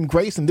fall from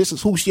grace and this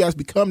is who she has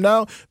become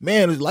now,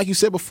 man, like you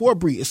said before,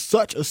 Bree, it's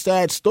such a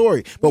sad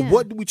story. But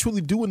what do we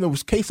truly do in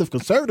the case of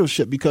conservatorship?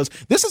 Because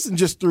this isn't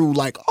just through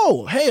like,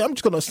 oh, hey, I'm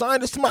just going to assign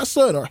this to my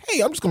son, or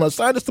hey, I'm just going to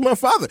assign this to my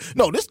father.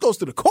 No, this goes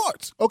to the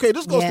courts. Okay,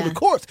 this goes to the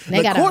courts.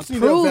 The courts need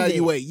to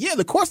evaluate. Yeah,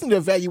 the courts need to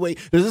evaluate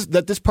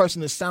that this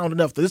person is sound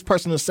enough, that this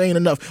person is sane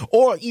enough,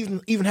 or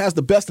even has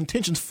the best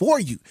intentions for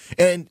you.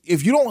 And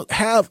if you don't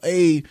have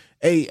a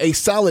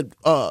solid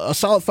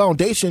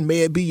foundation,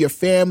 may it be your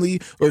family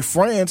or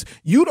friends,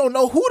 you don't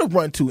know who to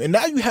run to. And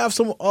now you have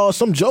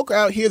some joker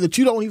out here that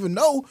you don't even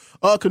know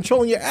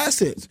controlling your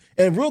assets.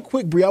 And real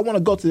quick, Bree, I want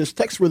to go to this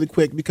text really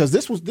quick, because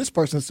this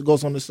person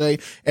goes on to say,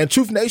 and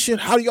Truth Nation,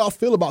 how do y'all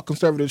feel about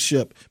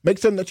conservatorship? Make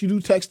certain that you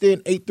do text in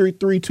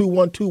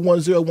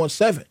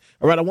 833-212-1017.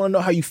 All right, I want to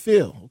know how you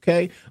feel,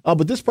 okay?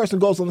 But this person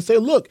goes on to say,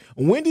 look,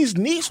 Wendy's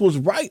niece was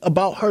right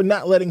about her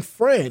not letting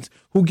friends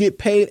who get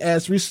paid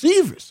as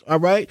receivers, all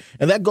right?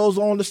 And that goes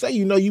on to say,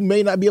 you know, you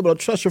may not be able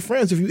to trust your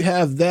friends if you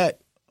have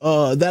that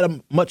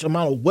much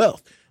amount of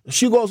wealth.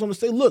 She goes on to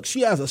say, look,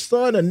 she has a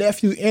son, a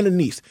nephew, and a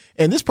niece.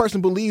 And this person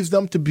believes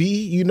them to be,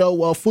 you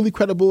know, fully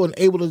credible and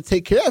able to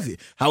take care of it.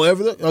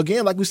 However,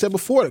 again, like we said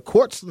before, the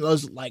courts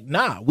was like,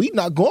 nah, we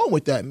not going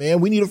with that, man.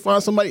 We need to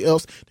find somebody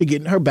else to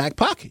get in her back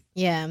pocket.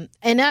 Yeah.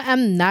 And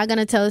I'm not going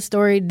to tell a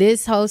story.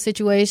 This whole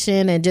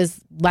situation and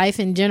just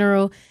life in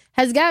general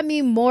has got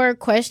me more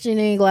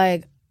questioning,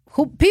 like,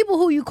 people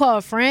who you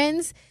call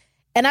friends.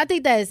 And I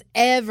think that is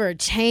ever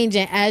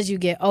changing as you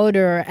get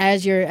older, or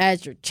as you're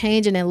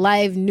changing in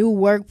life, new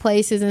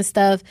workplaces and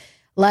stuff.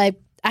 Like,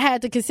 I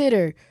had to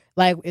consider,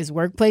 like, is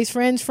workplace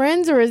friends,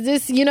 or is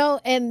this, you know?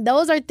 And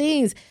those are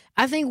things.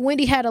 I think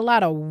Wendy had a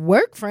lot of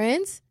work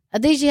friends. I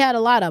think she had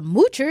a lot of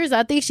moochers.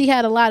 I think she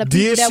had a lot of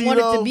people that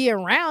wanted to be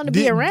around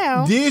be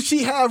around. Did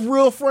she have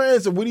real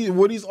friends, or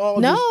were these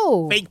all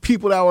just fake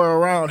people that were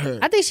around her?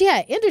 I think she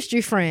had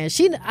industry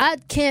friends. I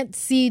can't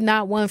see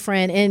not one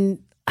friend, and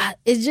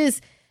it's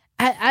just.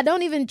 I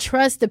don't even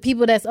trust the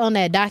people that's on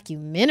that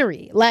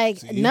documentary.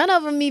 Like, none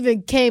of them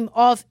even came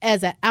off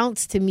as an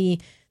ounce to me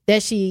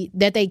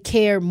that they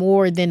care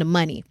more than the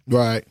money.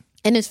 Right.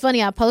 And it's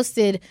funny, I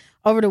posted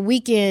over the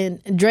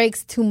weekend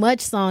Drake's Too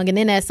Much song, and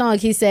in that song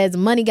he says,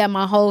 money got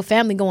my whole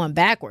family going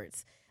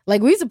backwards.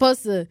 Like, we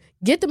supposed to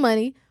get the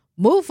money,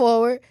 move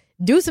forward,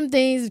 do some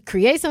things,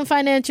 create some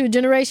financial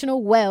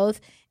generational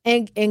wealth,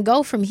 and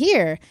go from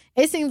here.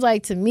 It seems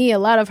like, to me, a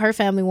lot of her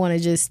family want to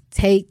just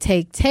take.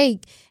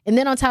 And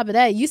then on top of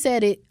that, you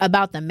said it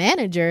about the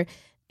manager.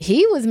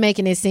 He was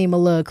making it seem a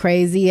little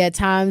crazy at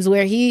times,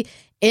 where he,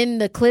 in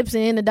the clips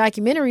and in the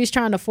documentaries,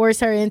 trying to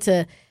force her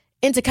into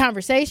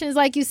conversations,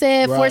 like you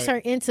said, force her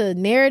into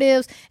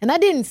narratives. And I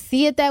didn't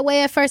see it that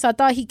way at first. I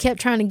thought he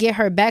kept trying to get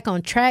her back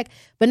on track.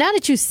 But now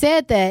that you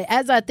said that,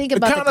 as I think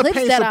about the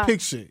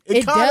clips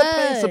It kind of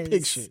paints a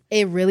picture.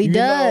 It really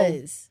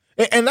does.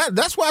 And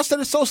that's why I said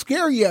it's so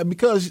scary,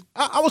 because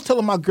I was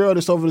telling my girl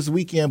this over this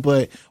weekend,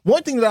 but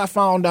one thing that I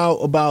found out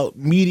about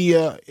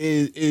media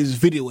is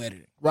video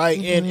editing, right?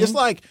 And it's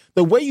like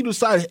the way you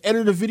decide to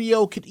edit a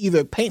video could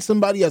either paint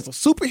somebody as a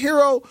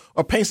superhero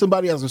or paint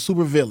somebody as a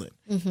supervillain.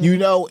 You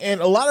know, and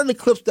a lot of the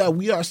clips that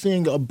we are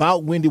seeing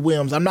about Wendy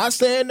Williams, I'm not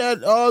saying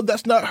that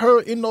that's not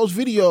her in those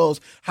videos.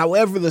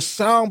 However, the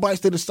sound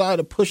bites they decide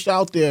to push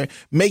out there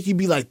make you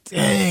be like,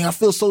 dang, I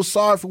feel so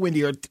sorry for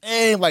Wendy, or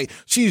dang, like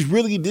she's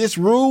really this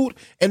rude.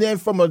 And then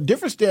from a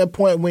different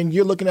standpoint, when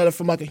you're looking at it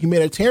from like a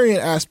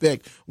humanitarian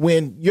aspect,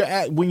 when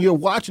you're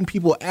watching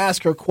people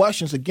ask her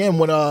questions, again,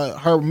 when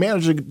her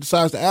manager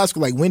decides to ask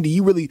her, like, Wendy,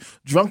 you really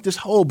drunk this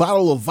whole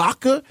bottle of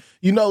vodka?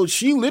 You know,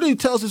 she literally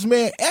tells this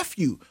man, F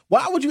you.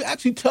 Why would you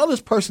actually tell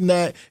this person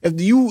that if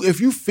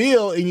you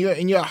feel in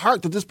your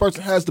heart that this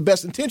person has the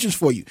best intentions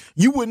for you?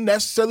 You wouldn't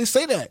necessarily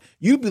say that.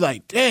 You'd be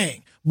like,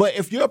 dang. But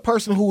if you're a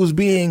person who is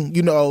being,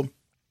 you know,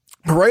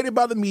 paraded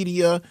by the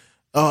media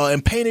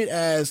and painted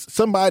as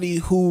somebody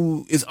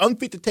who is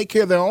unfit to take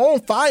care of their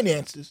own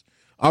finances,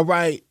 all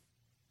right,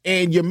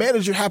 and your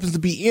manager happens to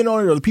be in on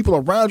it, or the people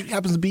around you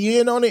happens to be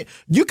in on it,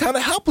 you're kind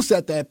of helpless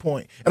at that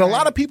point. And a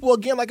lot of people,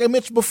 again, like I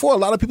mentioned before, a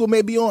lot of people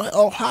may be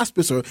on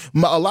hospice, or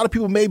a lot of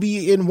people may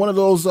be in one of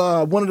those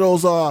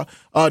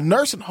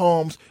nursing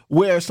homes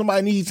where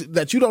somebody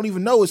that you don't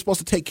even know is supposed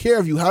to take care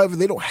of you. However,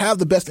 they don't have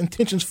the best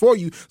intentions for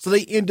you, so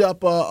they end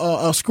up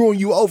screwing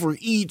you over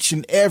each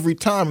and every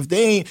time. If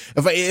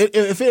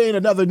it ain't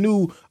another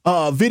new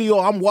video,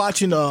 I'm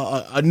watching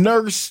a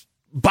nurse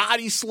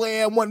body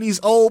slam one of these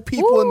old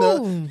people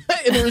in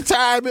the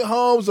retirement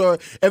homes, or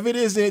if it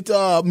isn't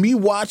me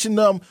watching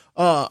them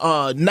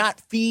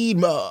not feed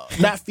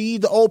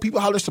the old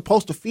people how they're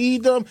supposed to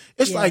feed them.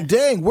 It's like,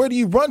 dang, where do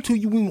you run to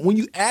when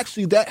you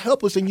actually that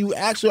helpless and you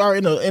actually are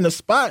in a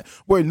spot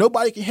where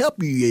nobody can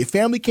help you? Your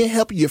family can't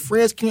help you, your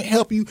friends can't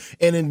help you,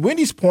 and in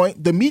Wendy's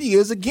point, the media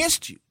is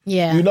against you.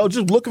 Yeah, you know,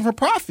 just looking for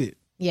profit.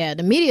 Yeah,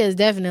 the media is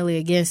definitely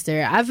against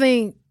her. I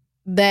think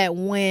that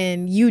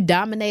when you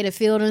dominate a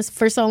field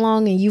for so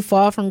long and you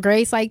fall from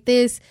grace like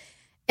this,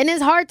 and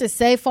it's hard to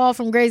say fall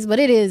from grace, but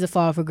it is a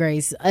fall from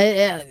grace.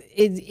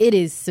 It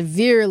is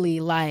severely,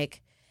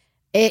 like,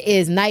 it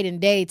is night and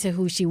day to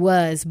who she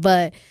was.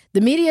 But the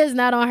media is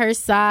not on her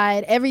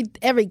side.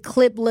 Every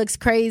clip looks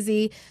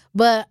crazy.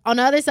 But on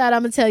the other side,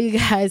 I'm going to tell you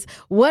guys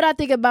what I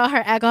think about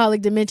her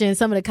alcoholic dementia and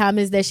some of the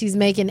comments that she's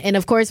making. And,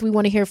 of course, we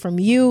want to hear from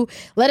you.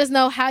 Let us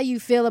know how you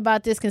feel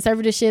about this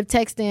conservatorship.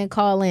 Text in,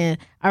 call in.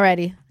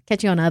 Alrighty.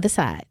 Catch you on the other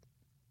side.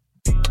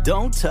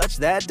 Don't touch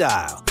that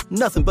dial.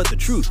 Nothing But the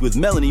Truth with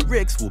Melanie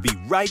Ricks will be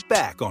right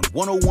back on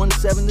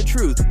 1017 The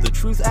Truth, The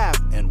Truth app,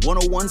 and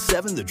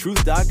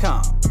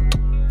 1017thetruth.com.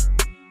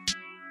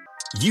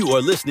 You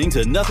are listening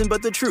to Nothing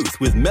But the Truth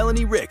with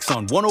Melanie Ricks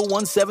on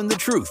 1017 The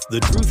Truth,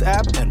 The Truth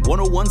app, and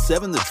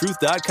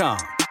 1017thetruth.com.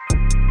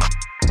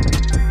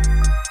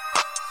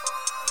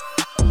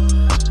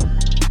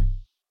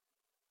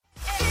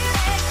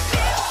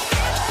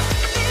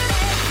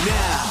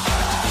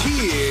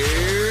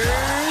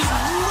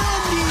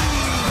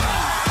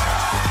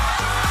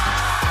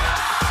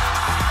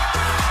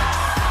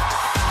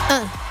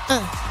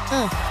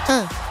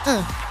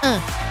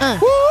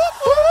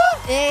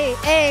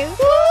 Hey, whoop,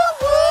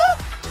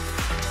 whoop.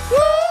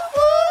 Whoop,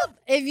 whoop.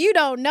 If you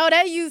don't know,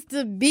 that used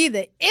to be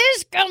the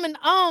ish coming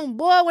on,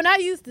 boy. When I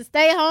used to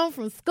stay home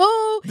from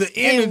school,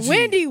 and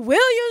Wendy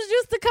Williams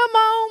used to come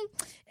on.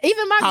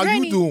 Even my granny.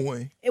 How you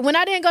doing? When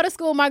I didn't go to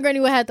school, my granny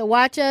would have to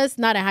watch us.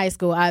 Not in high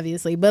school,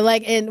 obviously, but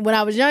like when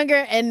I was younger,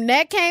 and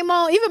that came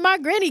on, even my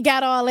granny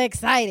got all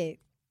excited.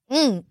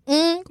 Whoop,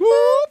 whoop.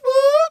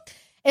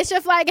 It's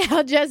your fly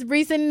gal, Jess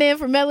Bree, sitting in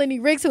for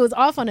Melanie Ricks, who is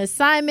off on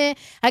assignment.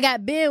 I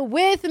got Ben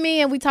with me,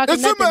 and we talking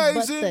nothing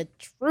but the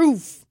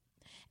truth.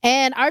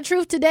 And our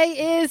truth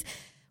today is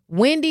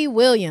Wendy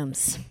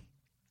Williams.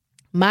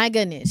 My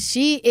goodness,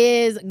 she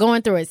is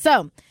going through it.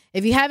 So,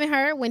 if you haven't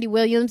heard, Wendy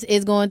Williams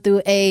is going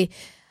through a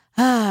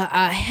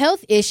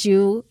health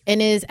issue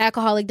and is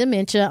alcoholic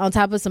dementia on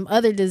top of some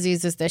other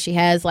diseases that she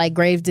has, like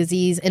Graves'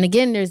 disease. And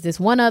again, there's this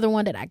one other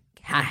one that I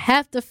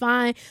have to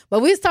find.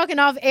 But we was talking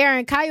off air,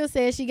 and Kyle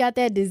said she got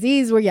that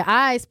disease where your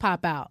eyes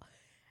pop out.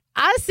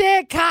 I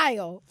said,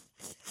 Kyle,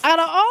 out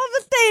of all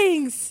the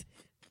things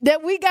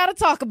that we got to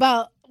talk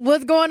about,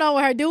 what's going on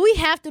with her, do we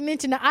have to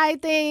mention the eye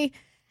thing?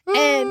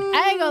 And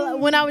I ain't gonna,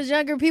 when I was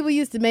younger, people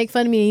used to make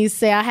fun of me and used to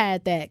say I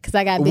had that because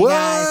I got big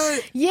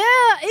eyes. Yeah.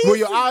 Where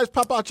your eyes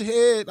pop out your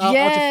head, out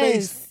your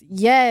face.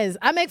 Yes.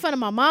 I make fun of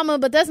my mama,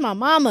 but that's my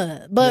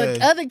mama.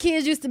 But other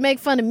kids used to make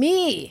fun of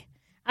me.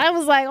 I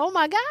was like, oh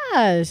my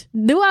gosh,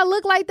 do I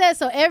look like that?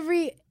 So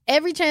every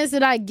chance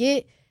that I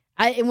get,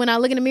 when I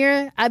look in the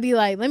mirror, I be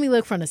like, let me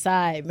look from the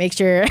side, make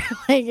sure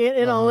like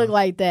it don't look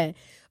like that.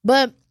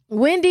 But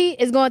Wendy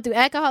is going through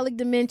alcoholic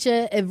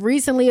dementia.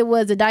 Recently, it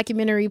was a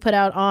documentary put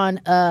out on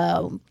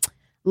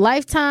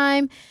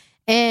Lifetime,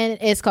 and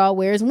it's called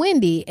Where's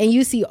Wendy? And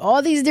you see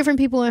all these different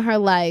people in her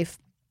life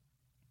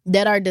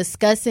that are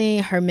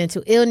discussing her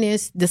mental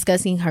illness,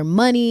 discussing her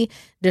money,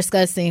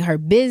 discussing her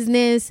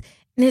business.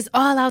 And it's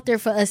all out there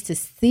for us to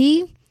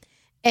see.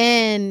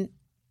 And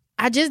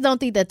I just don't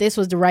think that this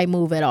was the right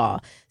move at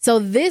all. So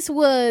this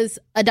was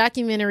a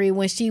documentary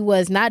when she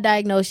was not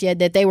diagnosed yet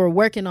that they were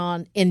working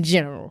on in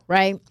general,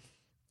 right?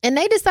 And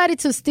they decided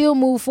to still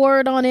move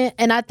forward on it.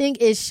 And I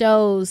think it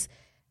shows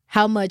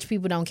how much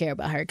people don't care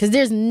about her. Because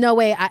there's no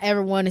way I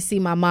ever want to see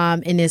my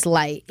mom in this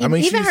light. I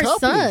mean, even she's her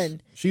helpless.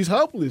 son. She's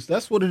helpless.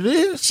 That's what it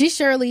is. She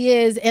surely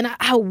is. And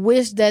I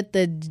wish that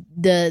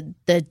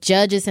the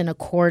judges and the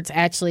courts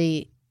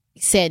actually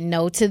said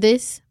no to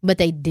this, but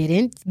they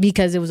didn't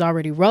because it was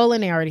already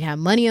rolling. They already had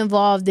money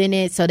involved in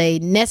it. So they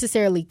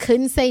necessarily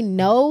couldn't say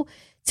no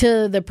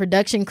to the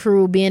production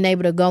crew being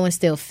able to go and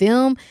still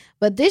film.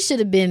 But this should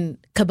have been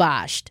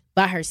kiboshed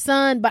by her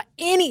son, by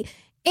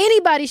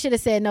anybody should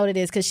have said no to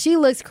this because she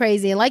looks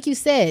crazy. And like you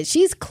said,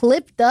 she's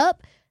clipped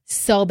up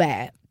so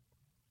bad.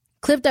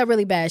 Clipped up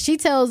really bad. She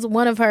tells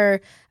one of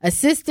her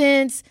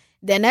assistants,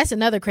 then that's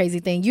another crazy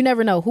thing. You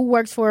never know who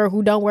works for her,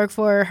 who don't work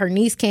for her. Her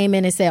niece came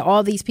in and said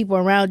all these people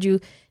around you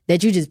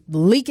that you just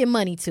leaking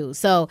money to.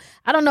 So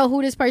I don't know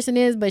who this person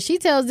is, but she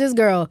tells this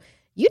girl,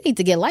 you need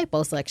to get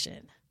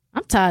liposuction.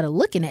 I'm tired of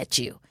looking at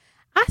you.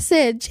 I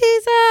said,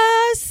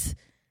 Jesus,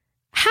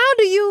 how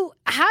do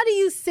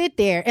you sit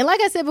there? And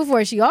like I said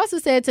before, she also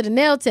said to the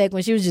nail tech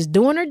when she was just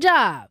doing her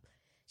job,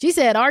 she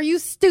said, are you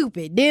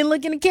stupid? Then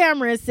look in the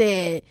camera and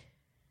said,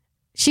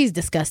 she's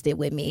disgusted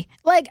with me.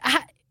 Like,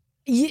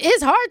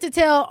 it's hard to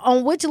tell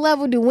on which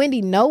level do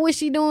Wendy know what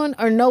she's doing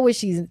or know what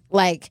she's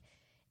like.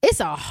 It's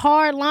a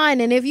hard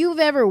line. And if you've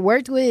ever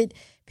worked with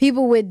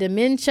people with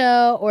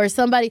dementia or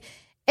somebody,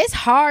 it's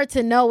hard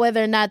to know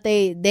whether or not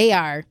they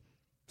are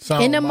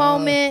in the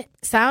moment,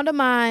 sound of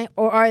mind,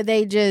 or are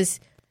they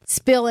just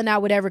spilling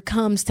out whatever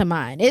comes to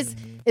mind.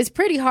 It's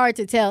pretty hard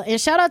to tell.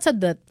 And shout out to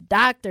the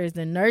doctors,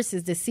 the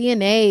nurses, the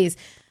CNAs,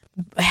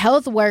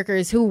 health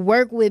workers who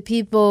work with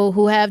people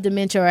who have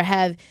dementia or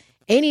have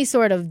any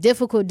sort of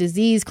difficult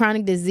disease,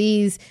 chronic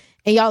disease,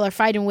 and y'all are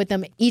fighting with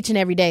them each and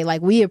every day.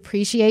 Like, we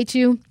appreciate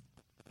you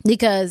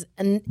because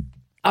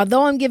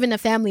although I'm giving the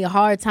family a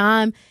hard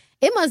time,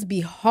 it must be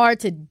hard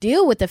to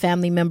deal with a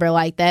family member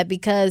like that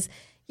because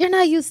you're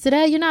not used to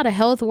that. You're not a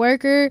health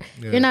worker.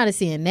 Yeah. You're not a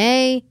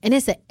CNA. And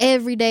it's an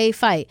everyday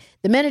fight.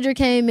 The manager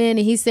came in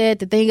and he said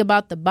the thing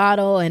about the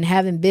bottle and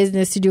having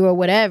business to do or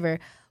whatever.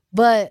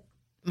 But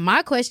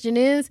my question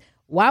is,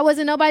 why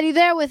wasn't nobody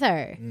there with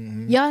her?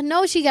 Mm-hmm. Y'all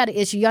know she got an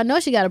issue. Y'all know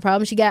she got a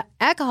problem. She got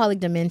alcoholic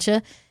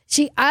dementia.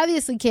 She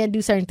obviously can't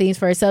do certain things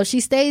for herself. She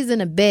stays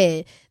in a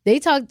bed.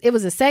 It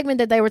was a segment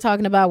that they were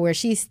talking about where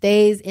she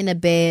stays in a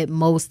bed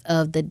most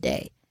of the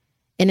day.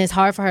 And it's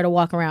hard for her to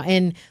walk around.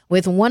 And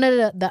with one of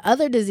the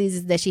other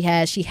diseases that she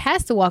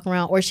has to walk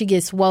around or she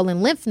gets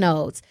swollen lymph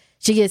nodes.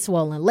 She gets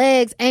swollen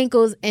legs,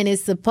 ankles, and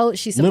she's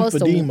supposed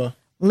lymphedema.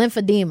 to...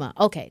 Lymphedema.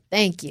 Okay,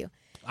 thank you.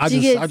 I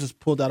just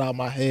pulled that out of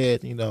my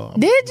head, you know.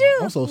 Did you?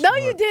 I'm so smart.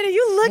 No, you didn't.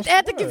 You looked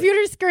at the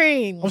computer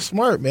screen. I'm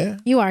smart,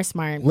 man. You are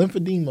smart.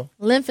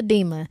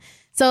 Lymphedema.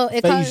 So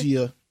it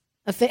aphasia.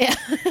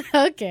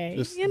 Okay.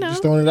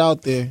 Just throwing it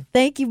out there.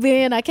 Thank you,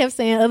 Ben. I kept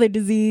saying other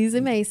disease.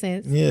 It made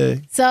sense. Yeah.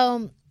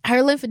 So her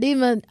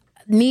lymphedema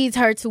needs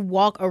her to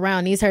walk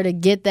around, needs her to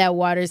get that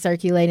water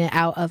circulating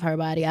out of her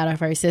body, out of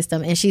her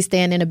system. And she's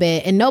staying in a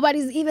bed. And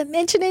nobody's even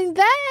mentioning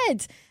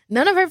that.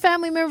 None of her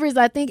family members,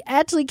 I think,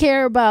 actually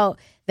care about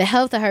the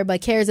health of her,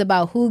 but cares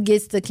about who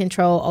gets the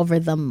control over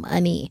the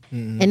money.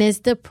 Mm-hmm. And it's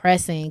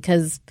depressing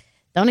because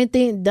don't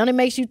it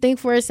makes you think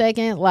for a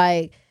second,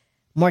 like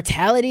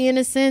mortality in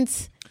a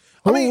sense?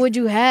 Who would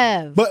you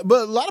have? But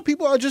a lot of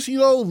people are just,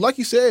 like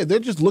you said, they're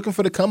just looking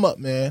for the come up,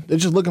 man. They're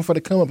just looking for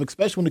the come up,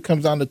 especially when it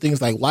comes down to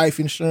things like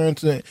life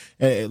insurance and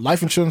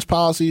life insurance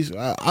policies.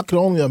 I could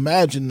only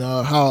imagine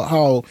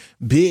how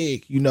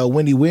big,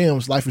 Wendy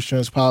Williams' life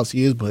insurance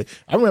policy is. But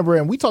I remember,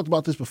 and we talked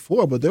about this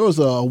before, but there was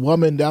a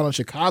woman down in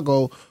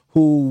Chicago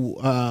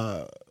who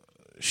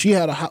she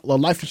had a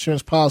life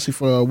insurance policy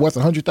for worth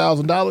 $100,000.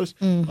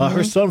 Mm-hmm.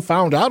 Her son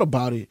found out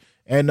about it.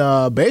 And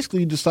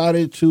basically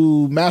decided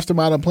to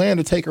mastermind a plan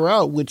to take her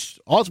out, which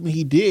ultimately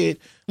he did.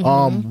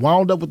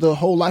 Wound up with the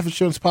whole life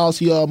insurance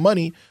policy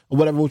money or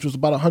whatever, which was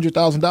about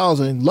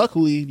 $100,000. And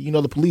luckily,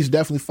 the police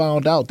definitely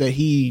found out that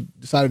he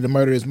decided to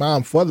murder his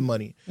mom for the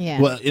money. Yeah.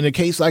 Well, in a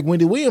case like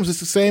Wendy Williams, it's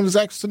the same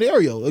exact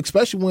scenario,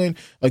 especially when,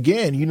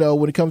 again,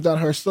 when it comes down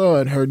to her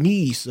son, her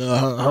niece,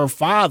 her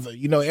father,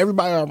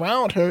 everybody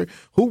around her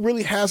who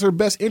really has her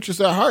best interest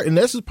at heart. And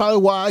this is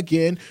probably why,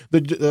 again,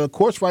 the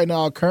courts right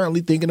now are currently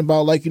thinking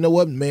about, like,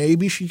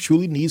 maybe she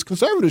truly needs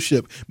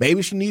conservatorship.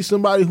 Maybe she needs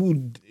somebody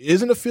who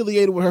isn't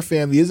affiliated with her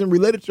family, isn't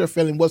related to her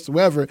family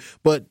whatsoever,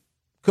 but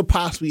could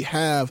possibly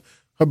have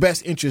her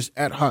best interest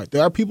at heart.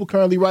 There are people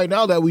currently right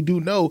now that we do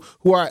know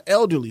who are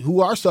elderly,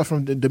 who are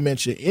suffering from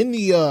dementia in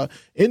the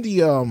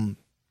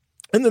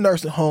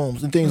nursing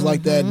homes and things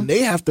like that, and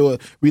they have to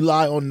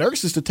rely on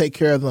nurses to take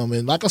care of them.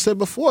 And like I said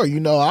before,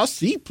 I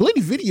see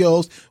plenty of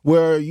videos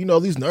where,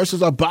 these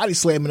nurses are body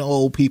slamming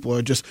old people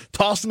or just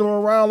tossing them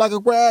around like a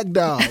rag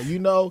doll,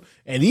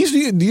 And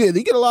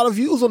they get a lot of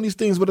views on these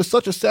things, but it's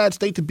such a sad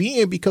state to be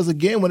in because,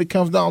 again, when it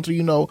comes down to,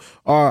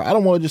 I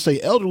don't want to just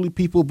say elderly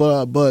people,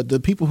 but the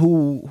people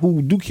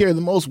who do carry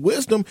the most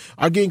wisdom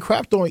are getting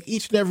crapped on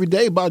each and every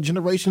day by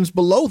generations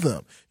below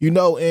them,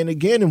 and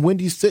again, in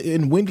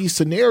Wendy's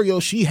scenario,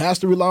 she has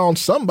to rely on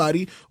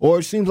somebody, or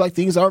it seems like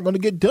things aren't going to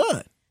get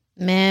done.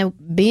 Man,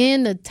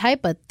 being the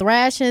type of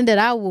thrashing that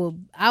I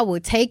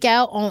would take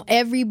out on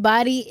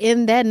everybody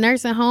in that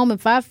nursing home,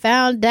 if I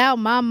found out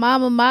my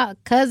mama, my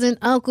cousin,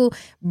 uncle,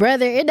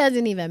 brother, it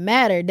doesn't even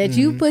matter that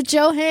you put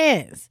your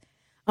hands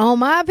on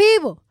my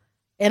people.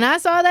 And I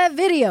saw that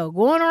video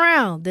going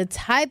around, the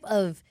type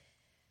of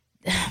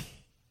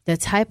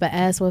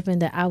ass whooping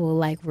that I will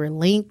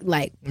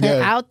put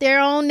out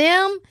there on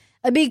them,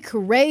 it'd be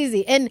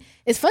crazy. And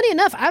it's funny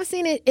enough, I've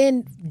seen it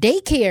in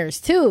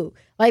daycares too.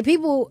 Like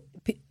people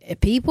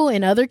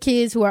and other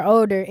kids who are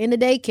older in the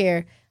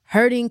daycare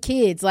hurting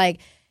kids. Like,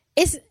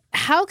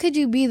 how could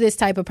you be this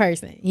type of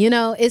person?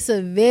 It's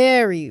a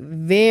very,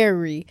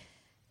 very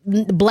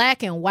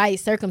black and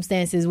white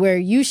circumstances where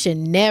you should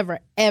never,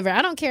 ever,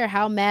 I don't care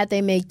how mad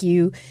they make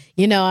you.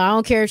 I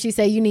don't care if she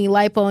say you need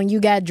lipo and you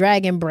got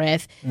dragon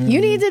breath.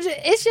 You need to,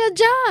 it's your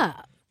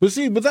job.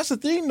 But that's the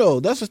thing, though.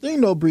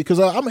 Bree, because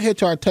I'm going to head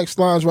to our text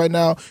lines right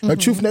now.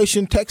 Truth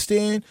Nation, text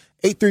in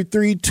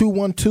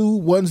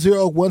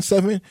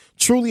 833-212-1017.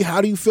 Truly,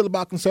 how do you feel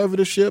about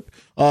conservatorship?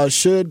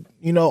 Should,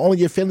 only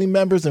your family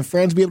members and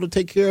friends be able to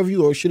take care of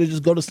you, or should it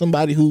just go to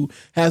somebody who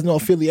has no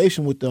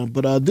affiliation with them?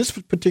 But this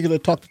particular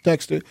Talk to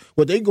Texter,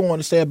 what they go on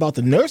to say about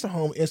the nursing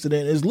home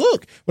incident is,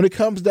 look, when it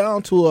comes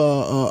down to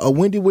a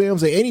Wendy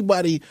Williams or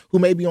anybody who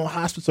may be on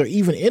hospice or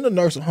even in a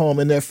nursing home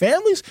and their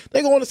families,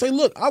 they go on to say,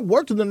 look, I've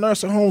worked in the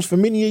nursing homes for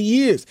many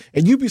years,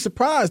 and you'd be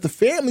surprised, the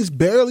families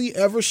barely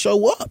ever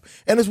show up.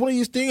 And it's one of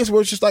these things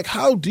where it's just like,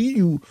 how do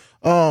you,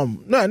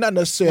 not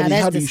necessarily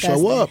how do you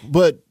show up,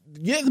 but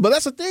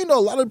that's the thing, though.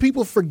 A lot of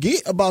people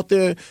forget about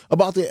their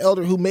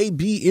elder who may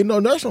be in a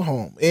nursing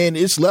home, and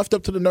it's left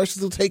up to the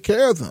nurses to take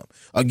care of them.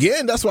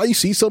 Again, that's why you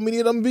see so many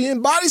of them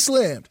being body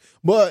slammed.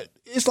 But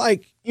it's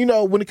like,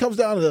 when it comes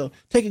down to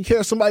taking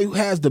care of somebody who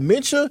has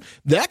dementia,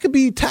 that could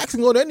be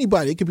taxing on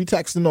anybody. It could be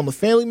taxing on the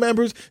family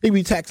members. It could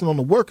be taxing on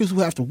the workers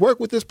who have to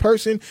work with this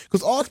person,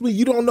 because ultimately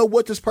you don't know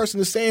what this person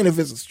is saying, if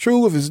it's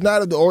true, if it's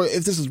not, or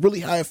if this is really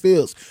how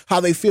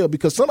they feel.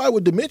 Because somebody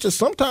with dementia,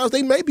 sometimes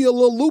they may be a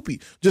little loopy,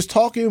 just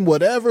talking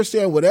whatever,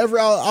 saying whatever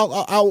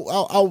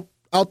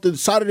out the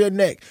side of their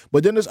neck.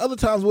 But then there's other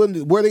times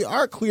where they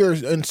are clear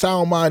and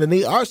sound mind, and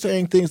they are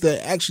saying things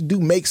that actually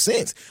do make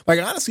sense.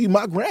 Like, honestly,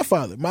 my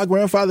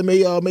grandfather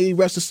may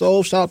rest his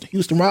soul. Shout out to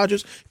Houston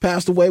Rogers.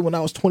 Passed away when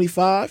I was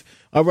 25.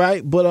 All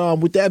right. But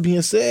with that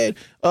being said,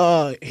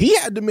 he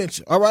had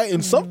dementia. All right.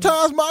 And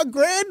sometimes my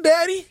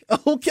granddaddy,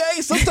 would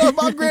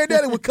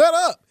cut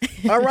up.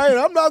 All right. And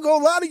I'm not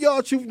going to lie to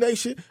y'all, Truth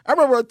Nation. I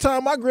remember a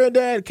time my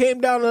granddad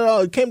came down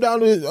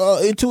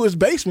into his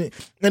basement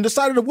and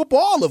decided to whoop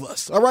all of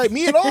us. All right.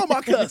 Me and all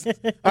my cousins.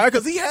 All right.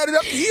 Because he had it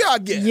up to here, I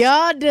guess.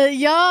 Y'all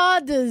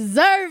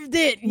deserved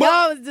it.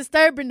 Y'all was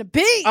disturbing the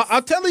peace.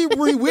 I'll tell you,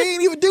 Bree, we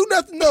ain't even do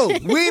nothing, though.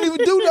 We ain't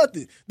even do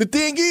nothing. The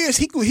thing is,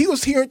 he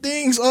was hearing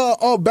things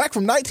back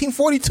from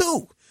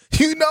 1942.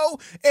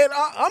 And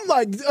I'm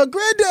like,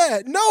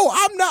 Granddad, no,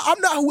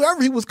 I'm not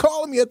whoever he was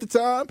calling me at the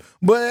time.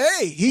 But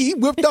hey, he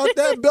whipped out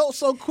that belt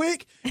so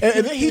quick,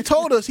 and then he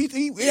told us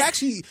he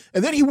actually,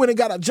 and then he went and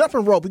got a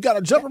jumping rope. He got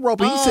a jumping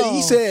rope, and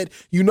he said,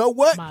 you know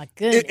what? My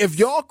goodness. If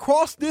y'all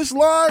cross this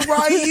line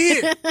right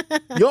here,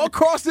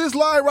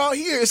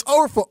 it's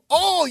over for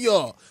all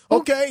y'all.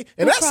 Okay,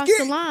 and that's scary.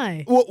 The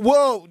line?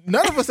 Well,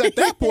 none of us at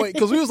that point,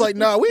 because we was like,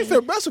 nah, we ain't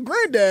finna mess with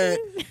Granddad.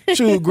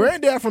 Shoot,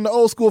 Granddad from the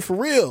old school for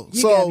real.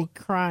 You gotta be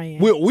crying.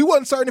 We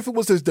wasn't certain if it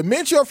was his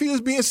dementia or if he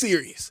was being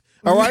serious.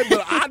 All right,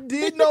 but I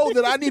did know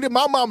that I needed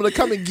my mama to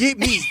come and get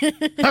me.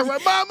 All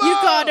right, Mama. You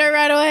called her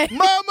right away.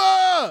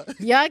 Mama.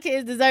 Y'all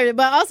kids deserve it.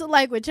 But also,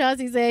 like what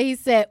Chauncey said, he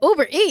said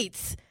Uber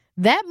Eats.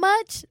 That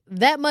much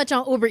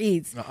on Uber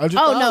Eats. 100,000.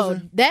 Oh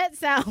no, that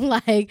sound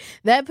like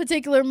that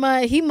particular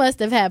month he must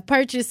have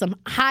purchased some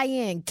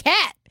high-end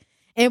cat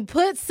and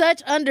put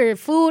such under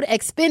food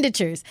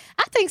expenditures.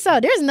 I think so.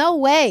 There's no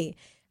way.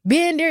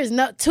 There's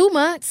no 2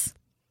 months.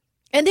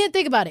 And then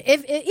think about it.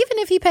 Even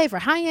if he paid for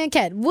high-end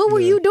cat, what were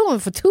you doing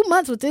for 2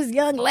 months with this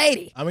young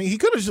lady? I mean, he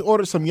could have just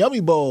ordered some Yummy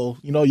Bowl.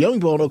 Yummy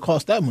Bowl don't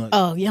cost that much.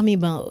 Oh, Yummy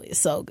Bowl is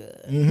so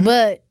good. Mm-hmm.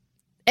 But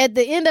at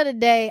the end of the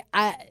day,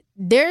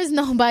 there's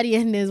nobody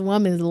in this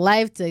woman's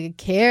life to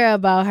care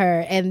about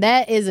her. And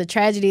that is a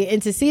tragedy.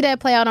 And to see that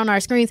play out on our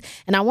screens.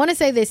 And I want to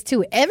say this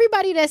too.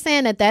 Everybody that's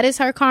saying that is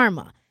her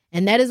karma.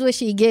 And that is what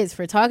she gets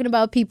for talking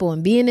about people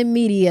and being in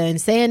media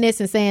and saying this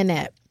and saying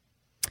that.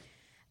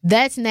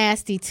 That's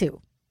nasty too.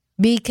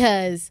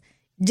 Because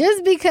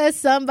just because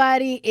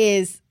somebody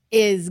is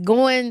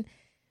going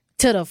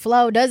to the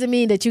flow doesn't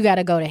mean that you got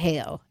to go to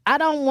hell. I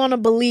don't want to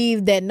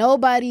believe that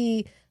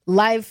nobody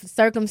life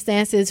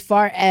circumstances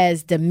far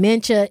as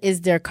dementia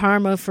is their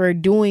karma for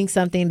doing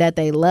something that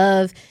they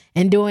love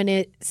and doing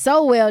it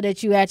so well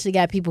that you actually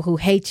got people who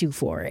hate you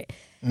for it.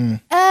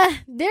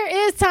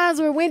 There is times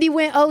where Wendy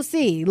went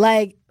OC.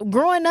 Like,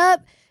 growing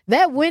up,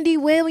 that Wendy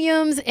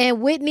Williams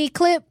and Whitney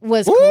clip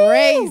was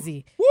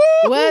crazy.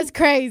 Was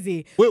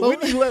crazy.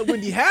 Whitney let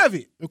Wendy have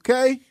it,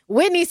 okay?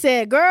 Whitney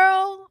said,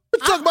 girl.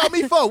 What you talking about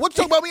me for? What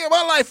you talking about me in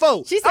my life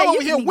for? She said, I'm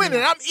over here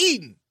winning. I'm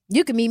eating.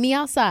 You can meet me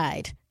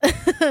outside.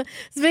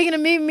 Speaking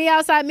of meeting me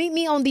outside, meet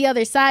me on the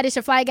other side. It's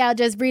your fly gal,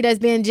 Just Bree, that's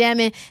been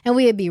jamming. And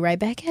we'll be right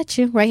back at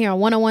you right here on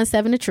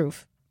 101.7 The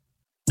Truth.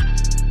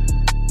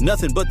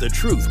 Nothing But the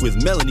Truth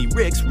with Melanie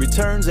Ricks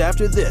returns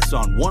after this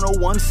on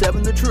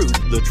 101.7 The Truth,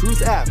 The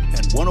Truth app, and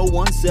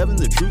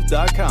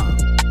 1017thetruth.com.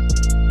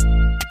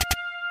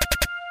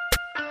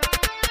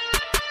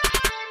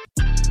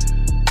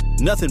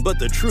 Nothing But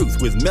the Truth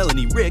with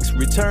Melanie Ricks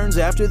returns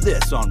after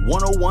this on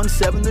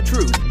 1017 The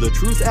Truth, The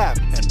Truth app,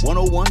 and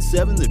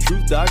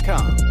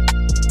 1017thetruth.com.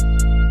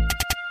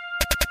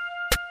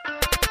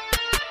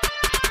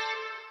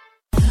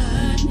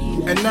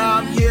 And now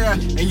I'm here,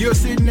 and you're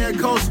sitting there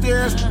cold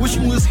stairs,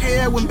 wishing you was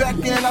here when back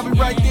then I'll be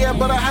right there,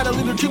 but I had a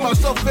little treat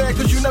myself fair,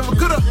 cause you never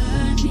could've.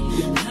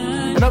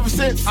 And ever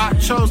since I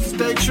chose to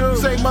stay true,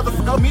 say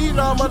motherfucker me,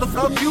 no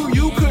motherfucker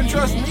you couldn't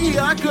trust me,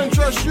 I couldn't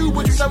trust you,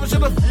 but you never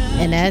should've.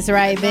 And that's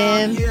right,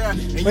 Ben.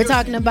 We're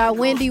talking about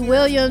Wendy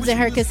Williams and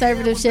her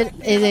conservative shit.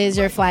 It is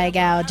your fly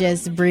gal,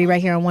 Just Bree,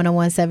 right here on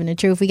 101.7 The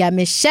Truth. We got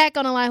Miss Shaq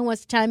on the line who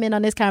wants to chime in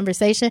on this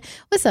conversation.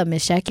 What's up,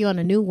 Miss Shaq? You on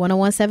the new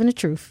 101.7 The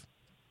Truth.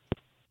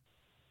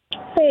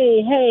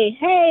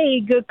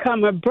 Hey, good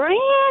comer brand.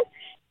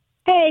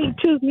 Hey,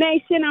 Truth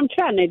Nation, I'm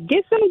trying to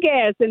get some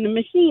gas and the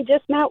machine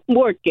just not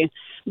working.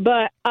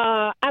 But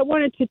I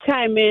wanted to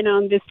chime in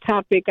on this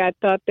topic. I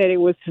thought that it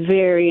was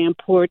very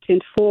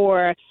important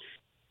for,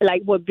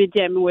 like what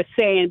Benjamin was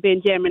saying.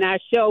 Benjamin, I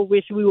sure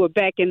wish we were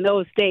back in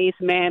those days,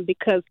 man,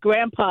 because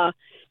Grandpa,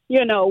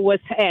 was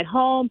at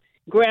home.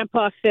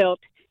 Grandpa felt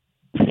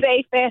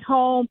safe at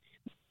home.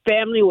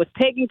 Family was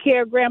taking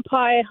care of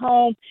Grandpa at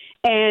home,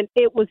 and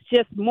it was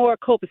just more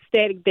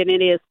copacetic than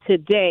it is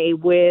today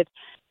with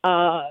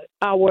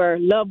our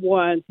loved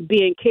ones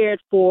being cared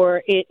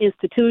for in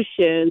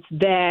institutions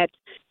that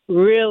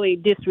really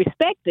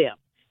disrespect them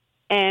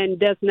and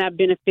does not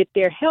benefit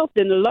their health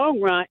in the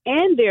long run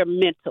and their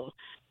mental.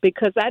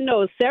 Because I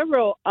know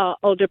several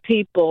older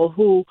people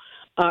who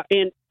are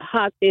in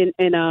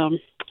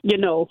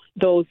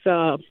those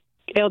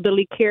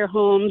elderly care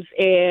homes,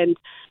 and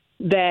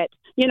that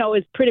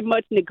is pretty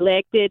much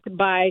neglected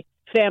by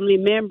family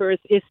members.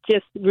 It's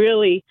just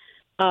really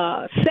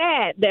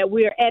sad that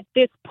we're at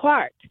this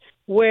part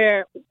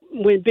where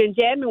when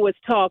Benjamin was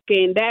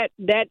talking, that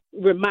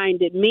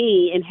reminded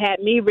me and had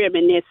me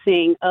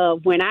reminiscing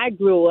of when I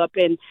grew up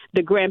and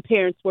the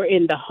grandparents were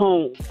in the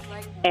home,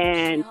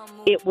 and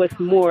it was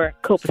more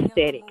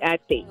copacetic, I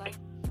think.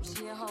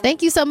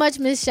 Thank you so much,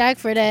 Miss Shaq,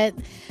 for that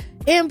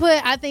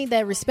input. I think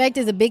that respect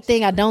is a big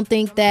thing. I don't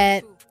think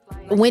that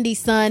Wendy's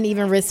son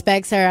even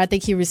respects her. I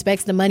think he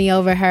respects the money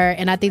over her.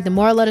 And I think the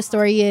moral of the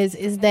story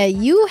is that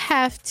you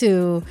have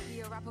to,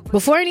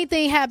 before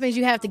anything happens,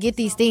 you have to get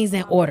these things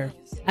in order.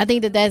 I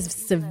think that that's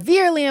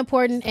severely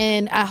important.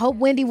 And I hope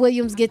Wendy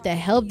Williams get the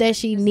help that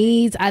she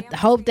needs. I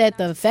hope that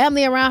the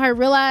family around her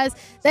realize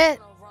that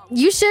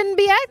you shouldn't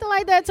be acting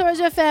like that towards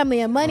your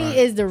family. And money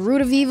is the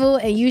root of evil.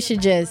 And you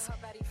should just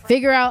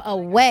figure out a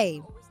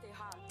way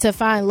to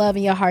find love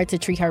in your heart to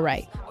treat her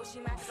right.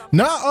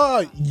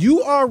 Nah,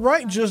 you are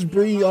right, Just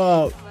Bree.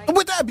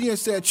 With that being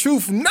said,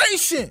 Truth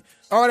Nation,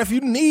 all right, if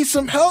you need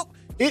some help,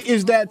 it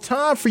is that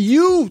time for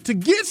you to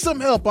get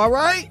some help, all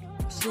right?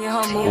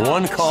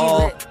 One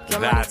call,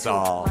 that's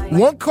all.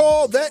 One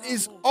call, that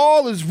is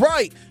all is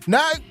right.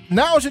 Now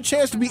is your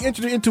chance to be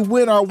entered in to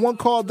win our One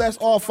Call, That's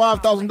All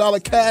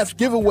 $5,000 cash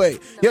giveaway.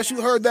 Yes,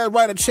 you heard that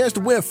right, a chance to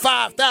win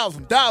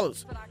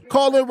 $5,000.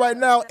 Call in right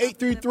now,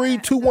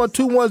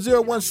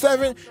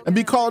 833-212-1017, and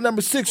be caller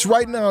number 6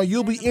 right now.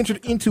 You'll be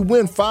entered in to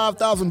win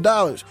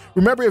 $5,000.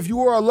 Remember, if you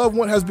or a loved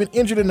one has been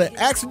injured in an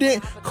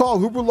accident, call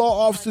Hooper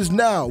Law Offices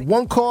now.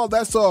 One call,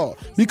 that's all.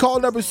 Be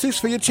caller number 6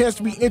 for your chance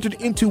to be entered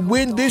in to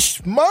win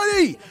this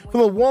money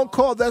from the One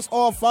Call, That's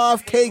All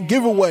 5K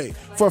giveaway.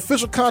 For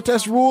official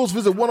contest rules,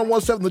 visit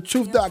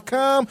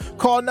 1017thetruth.com.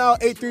 Call now,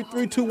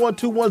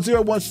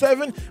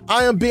 833-212-1017.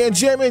 I am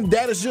Benjamin.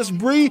 That is Just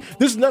Bree.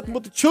 This is Nothing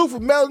But the Truth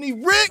with Melanie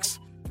Ricks.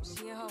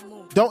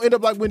 Don't end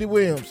up like Wendy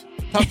Williams.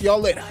 Talk to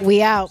y'all later.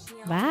 We out.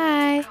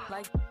 Bye.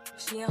 Like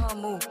she in her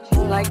mood.